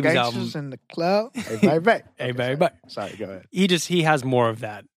Lil Baby's album in the club. Hey, bye. Hey, bye. Sorry, go ahead. He has more of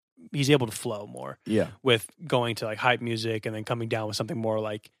that. He's able to flow more. Yeah. With going to like hype music and then coming down with something more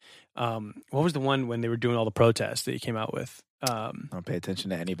like, what was the one when they were doing all the protests that he came out with? Don't pay attention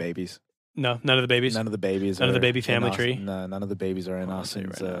to any babies. No, none of the babies. None of the babies. None of the baby family tree. No, none of the babies are in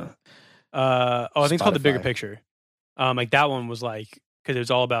Austin's. I think it's called The Bigger Picture. Like that one was like, because it was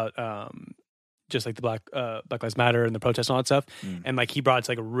all about just like the Black Lives Matter and the protests and all that stuff, and like he brought it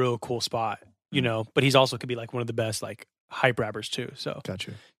to like a real cool spot, But he's also could be like one of the best like hype rappers too. So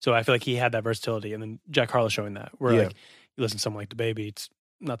gotcha. So I feel like he had that versatility, and then Jack Harlow showing that. Where like you listen to someone like DaBaby, it's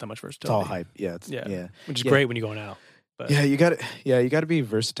not that much versatility. It's all hype. Yeah. Which is great when you're going out. But. Yeah, you got to be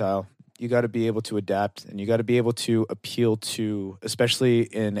versatile. You got to be able to adapt, and you got to be able to appeal to, especially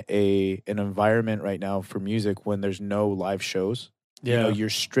in an environment right now for music when there's no live shows. Yeah.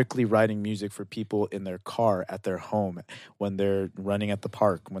 You're strictly writing music for people in their car, at their home, when they're running at the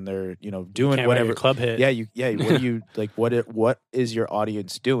park, when they're, doing whatever club hit. Yeah. What do you like? What is your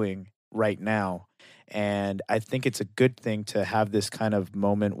audience doing right now? And I think it's a good thing to have this kind of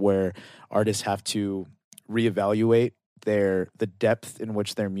moment where artists have to reevaluate the depth in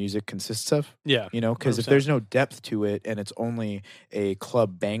which their music consists of. Yeah. Because if there's no depth to it and it's only a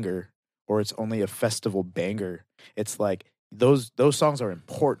club banger or it's only a festival banger, it's like those songs are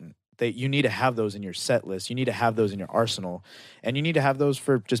important. You need to have those in your set list. You need to have those in your arsenal. And you need to have those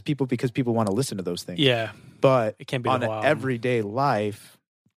for just people because people want to listen to those things. Yeah. But it can't be on an everyday life,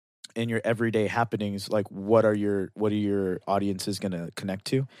 in your everyday happenings, like what are your audiences going to connect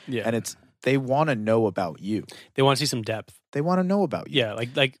to? Yeah. And they want to know about you. They want to see some depth. They want to know about you. Yeah,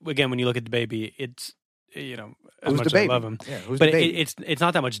 like again, when you look at DaBaby, it's as who's much as I love him, who's but DaBaby? It's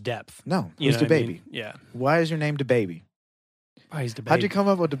not that much depth. No, who's DaBaby? I mean? Yeah. Why is your name DaBaby? Why is DaBaby? How'd you come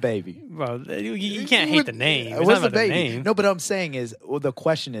up with DaBaby? Well, you can't hate the name. What's DaBaby? No, but I'm saying is, the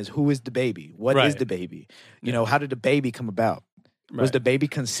question is, who is DaBaby? What is DaBaby? How did DaBaby come about? Right. Was DaBaby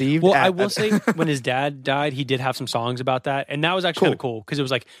conceived? Well, I will say when his dad died, he did have some songs about that, and that was actually kind of cool because it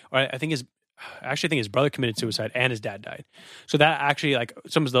was like, I think his brother committed suicide and his dad died. So that actually, like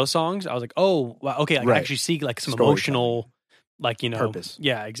some of those songs, I was like, oh, wow, okay, I actually see like some emotional, like purpose.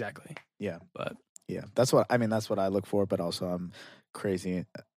 Yeah, exactly. Yeah, but yeah, that's what I look for. But also, I'm crazy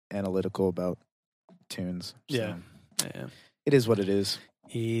analytical about tunes. So yeah. It is what it is.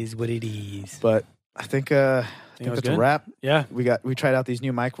 Is what it is. But I think that's a wrap. Yeah, we tried out these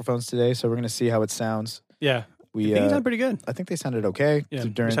new microphones today, so we're gonna see how it sounds. Yeah. I think it sounded pretty good. I think they sounded okay. Yeah,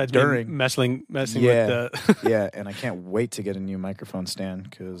 during messing with the. Yeah, and I can't wait to get a new microphone stand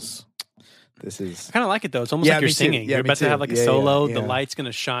because this is. I kind of like it though. It's almost like you're singing. Yeah, you're about to have like a solo. Yeah. The light's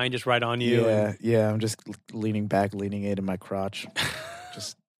gonna shine just right on you. Yeah. I'm just leaning it in my crotch,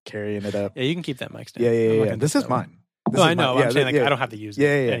 just carrying it up. Yeah, you can keep that mic stand. Yeah. This is mine. No, I know. I'm saying I don't have to use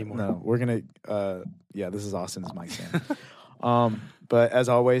it anymore. No, we're gonna. This is Austin's mic stand. But as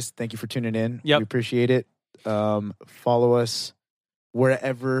always, thank you for tuning in. Yep. We appreciate it. Follow us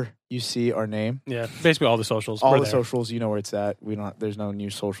wherever you see our name. Yeah, basically all the socials. All the socials, you know where it's at. There's no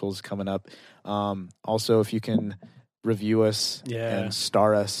new socials coming up. Also, if you can review us and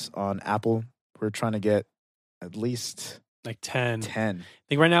star us on Apple, we're trying to get at least like 10. 10. I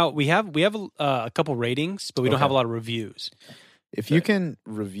think right now we have a couple ratings, but we don't have a lot of reviews. If you can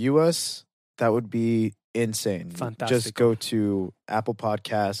review us, that would be insane. Fantastic. Just go to Apple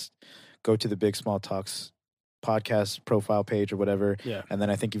Podcast, go to the Big Small Talks podcast profile page or whatever. Yeah. And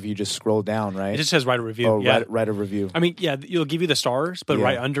then I think if you just scroll down, right? It just says write a review. Oh, write a review. I mean, it'll give you the stars, but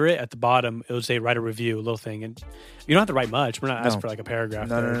right under it at the bottom, it'll say write a review, a little thing. And you don't have to write much. We're not asking for like a paragraph.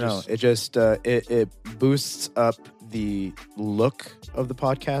 No. It just, it boosts up the look of the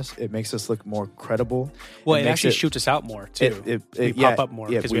podcast. It makes us look more credible. Well, it actually shoots us out more too. We pop up more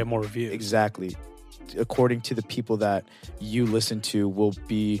because we have more reviews. Exactly. According to the people that you listen to will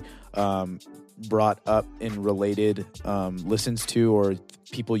be brought up in related listens to or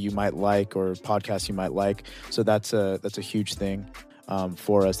people you might like or podcasts you might like. So that's a huge thing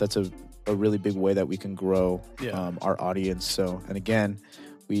for us. That's a really big way that we can grow our audience. So, and again,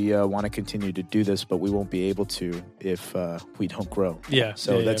 we want to continue to do this, but we won't be able to if we don't grow. Yeah.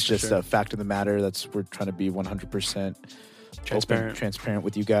 So that's just a fact of the matter. We're trying to be 100% transparent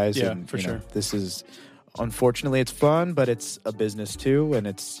with you guys. Yeah, and, for sure. This is, unfortunately, it's fun, but it's a business too, and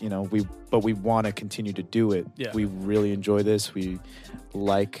it's we want to continue to do it. Yeah. We really enjoy this. We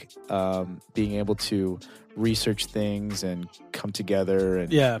like being able to research things and come together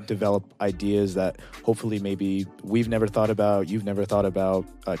and develop ideas that hopefully maybe we've never thought about, you've never thought about,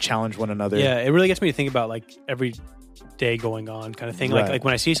 challenge one another. Yeah, it really gets me to think about like every day going on kind of thing. Right. Like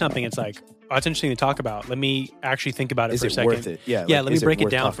when I see something, it's like, oh, it's interesting to talk about. Let me actually think about it for a second. Worth it? Yeah. Let me break it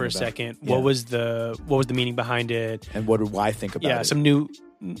down for a second. Yeah. What was the meaning behind it? And what do I think about it? Yeah, some new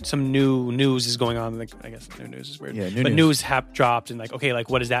news is going on. Like, I guess new news is weird. Yeah, news dropped, and like, okay, like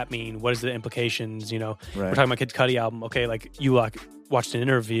what does that mean? What is the implications? We're talking about Kid Cudi album. Okay, like you watched an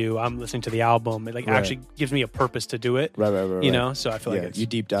interview. I'm listening to the album. It actually gives me a purpose to do it. Right. So I feel like you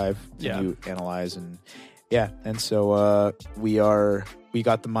deep dive. And you analyze and and so we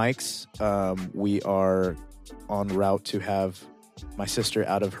got the mics. We are en route to have my sister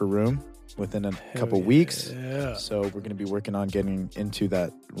out of her room within a couple weeks. Yeah. So we're going to be working on getting into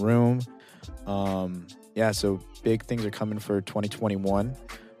that room. So big things are coming for 2021.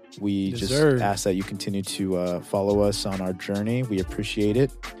 We just ask that you continue to follow us on our journey. We appreciate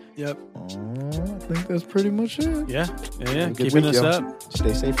it. Yep. I think that's pretty much it. Yeah. Keeping us up.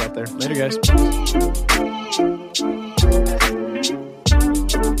 Stay safe out there. Later, guys.